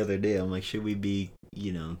you guys the other day. I'm like, should we be,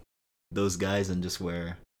 you know, those guys and just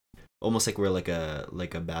wear, almost like we're like a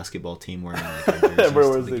basketball team wearing like a jersey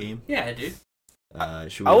to the game? Yeah, dude. I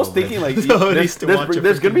was thinking like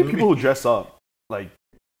there's gonna be people who dress up like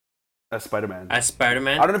as Spider-Man. As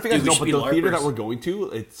Spider-Man. I don't know if you guys know, but the theater that we're going to,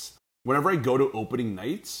 it's. Whenever I go to opening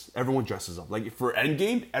nights, everyone dresses up. Like for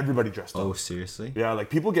Endgame, everybody dressed up. Oh, seriously? Yeah, like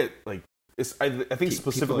people get like I think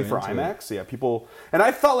specifically for IMAX. Yeah, people. And I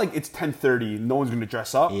thought like it's 10:30, no one's gonna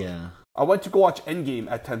dress up. Yeah. I went to go watch Endgame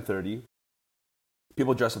at 10:30.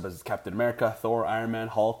 People dress up as Captain America, Thor, Iron Man,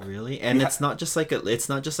 Hulk. Really? And it's not just like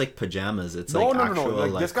pajamas. It's like actual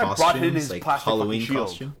like this guy costumes, brought in his like plastic Halloween shield.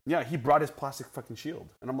 Costume. Yeah, he brought his plastic fucking shield,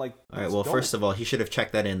 and I'm like, all right. Well, first of all, he should have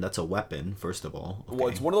checked that in. That's a weapon. First of all. Okay. Well,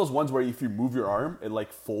 it's one of those ones where if you move your arm, it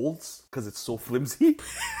like folds because it's so flimsy.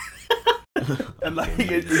 And like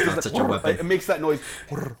it's just such a weapon. It makes that noise.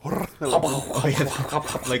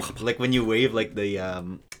 like when you wave like the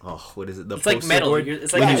what is it? The it's poster like metal. Board?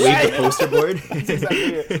 It's like when you wave the poster board.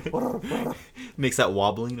 Exactly makes that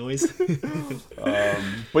wobbling noise.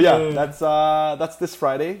 But yeah, that's this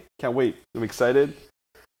Friday. Can't wait. I'm excited.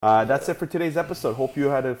 That's it for today's episode. Hope you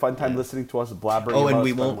had a fun time listening to us blabbering. Oh, and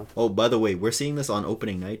we won't. Oh, by the way, we're seeing this on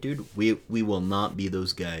opening night, dude. We will not be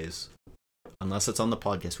those guys. Unless it's on the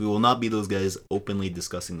podcast, we will not be those guys openly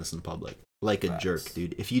discussing this in public. Like a jerk,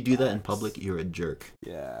 dude. If you do that in public, you're a jerk.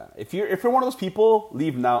 Yeah. If you're one of those people,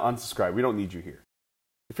 leave now, unsubscribe. We don't need you here.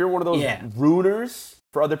 If you're one of those ruiners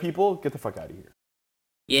for other people, get the fuck out of here.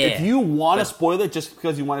 Yeah. If you want to spoil it just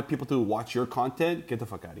because you wanted people to watch your content, get the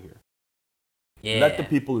fuck out of here. Yeah. Let the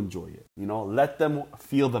people enjoy it. You know, let them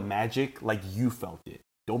feel the magic like you felt it.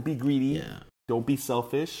 Don't be greedy. Yeah. Don't be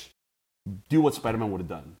selfish. Do what Spider-Man would have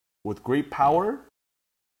done. With great power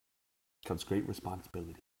comes great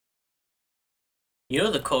responsibility. You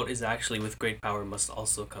know the quote is actually, with great power must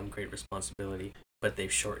also come great responsibility, but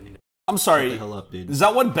they've shortened it. I'm sorry. Shut the hell up, dude. Is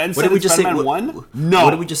that what Ben said in Spider-Man 1? No.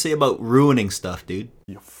 What did we just say about ruining stuff, dude?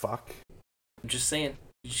 You fuck. I'm just saying.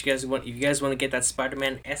 If you guys want to get that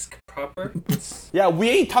Spider-Man-esque proper? Yeah, we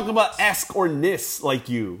ain't talking about esque or ness like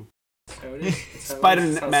you.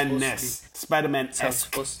 Spider-Man-ness. Spider-Man-esque. That's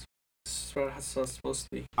how it's supposed to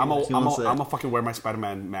be. I'm a fucking wear my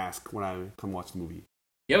Spider-Man mask when I come watch the movie.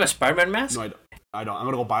 You have a Spider-Man mask? No, I don't. I'm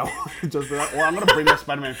gonna go buy one just for that. Or I'm gonna bring my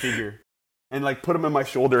Spider-Man figure and like put him in my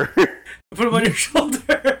shoulder. Put him on your shoulder.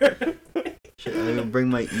 Shit, I'm gonna bring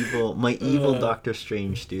my evil Doctor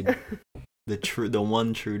Strange, dude. The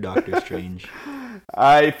one true Doctor Strange.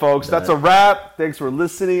 Alright, folks, that's a wrap. Thanks for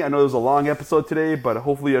listening. I know it was a long episode today, but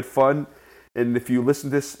hopefully you had fun. And if you listen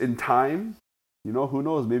to this in time, you know, who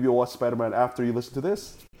knows? Maybe you'll watch Spider-Man after you listen to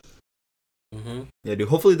this. Mm-hmm. Yeah, dude.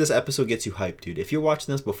 Hopefully this episode gets you hyped, dude. If you're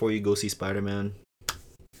watching this before you go see Spider-Man,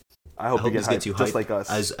 I hope this gets you hyped, just like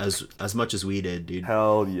us, as much as we did, dude.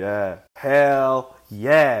 Hell yeah! Hell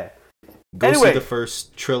yeah! Go see the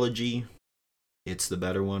first trilogy. It's the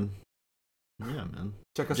better one. Yeah, man.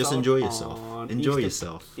 Check us Just out. Enjoy yourself. Enjoy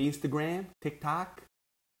yourself. Instagram, TikTok,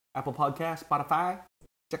 Apple Podcast, Spotify.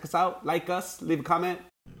 Check us out. Like us. Leave a comment.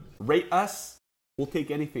 Rate us. We'll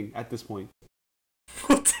take anything at this point.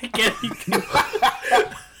 We'll take anything.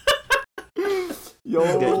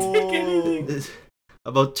 Yo. We'll take anything.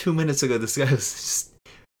 About 2 minutes ago, this guy was just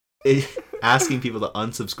asking people to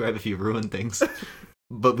unsubscribe if you ruin things.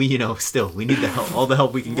 But we need the help, all the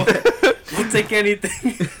help we can get. We'll take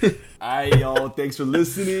anything. Alright, y'all. Thanks for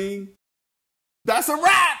listening. That's a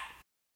wrap.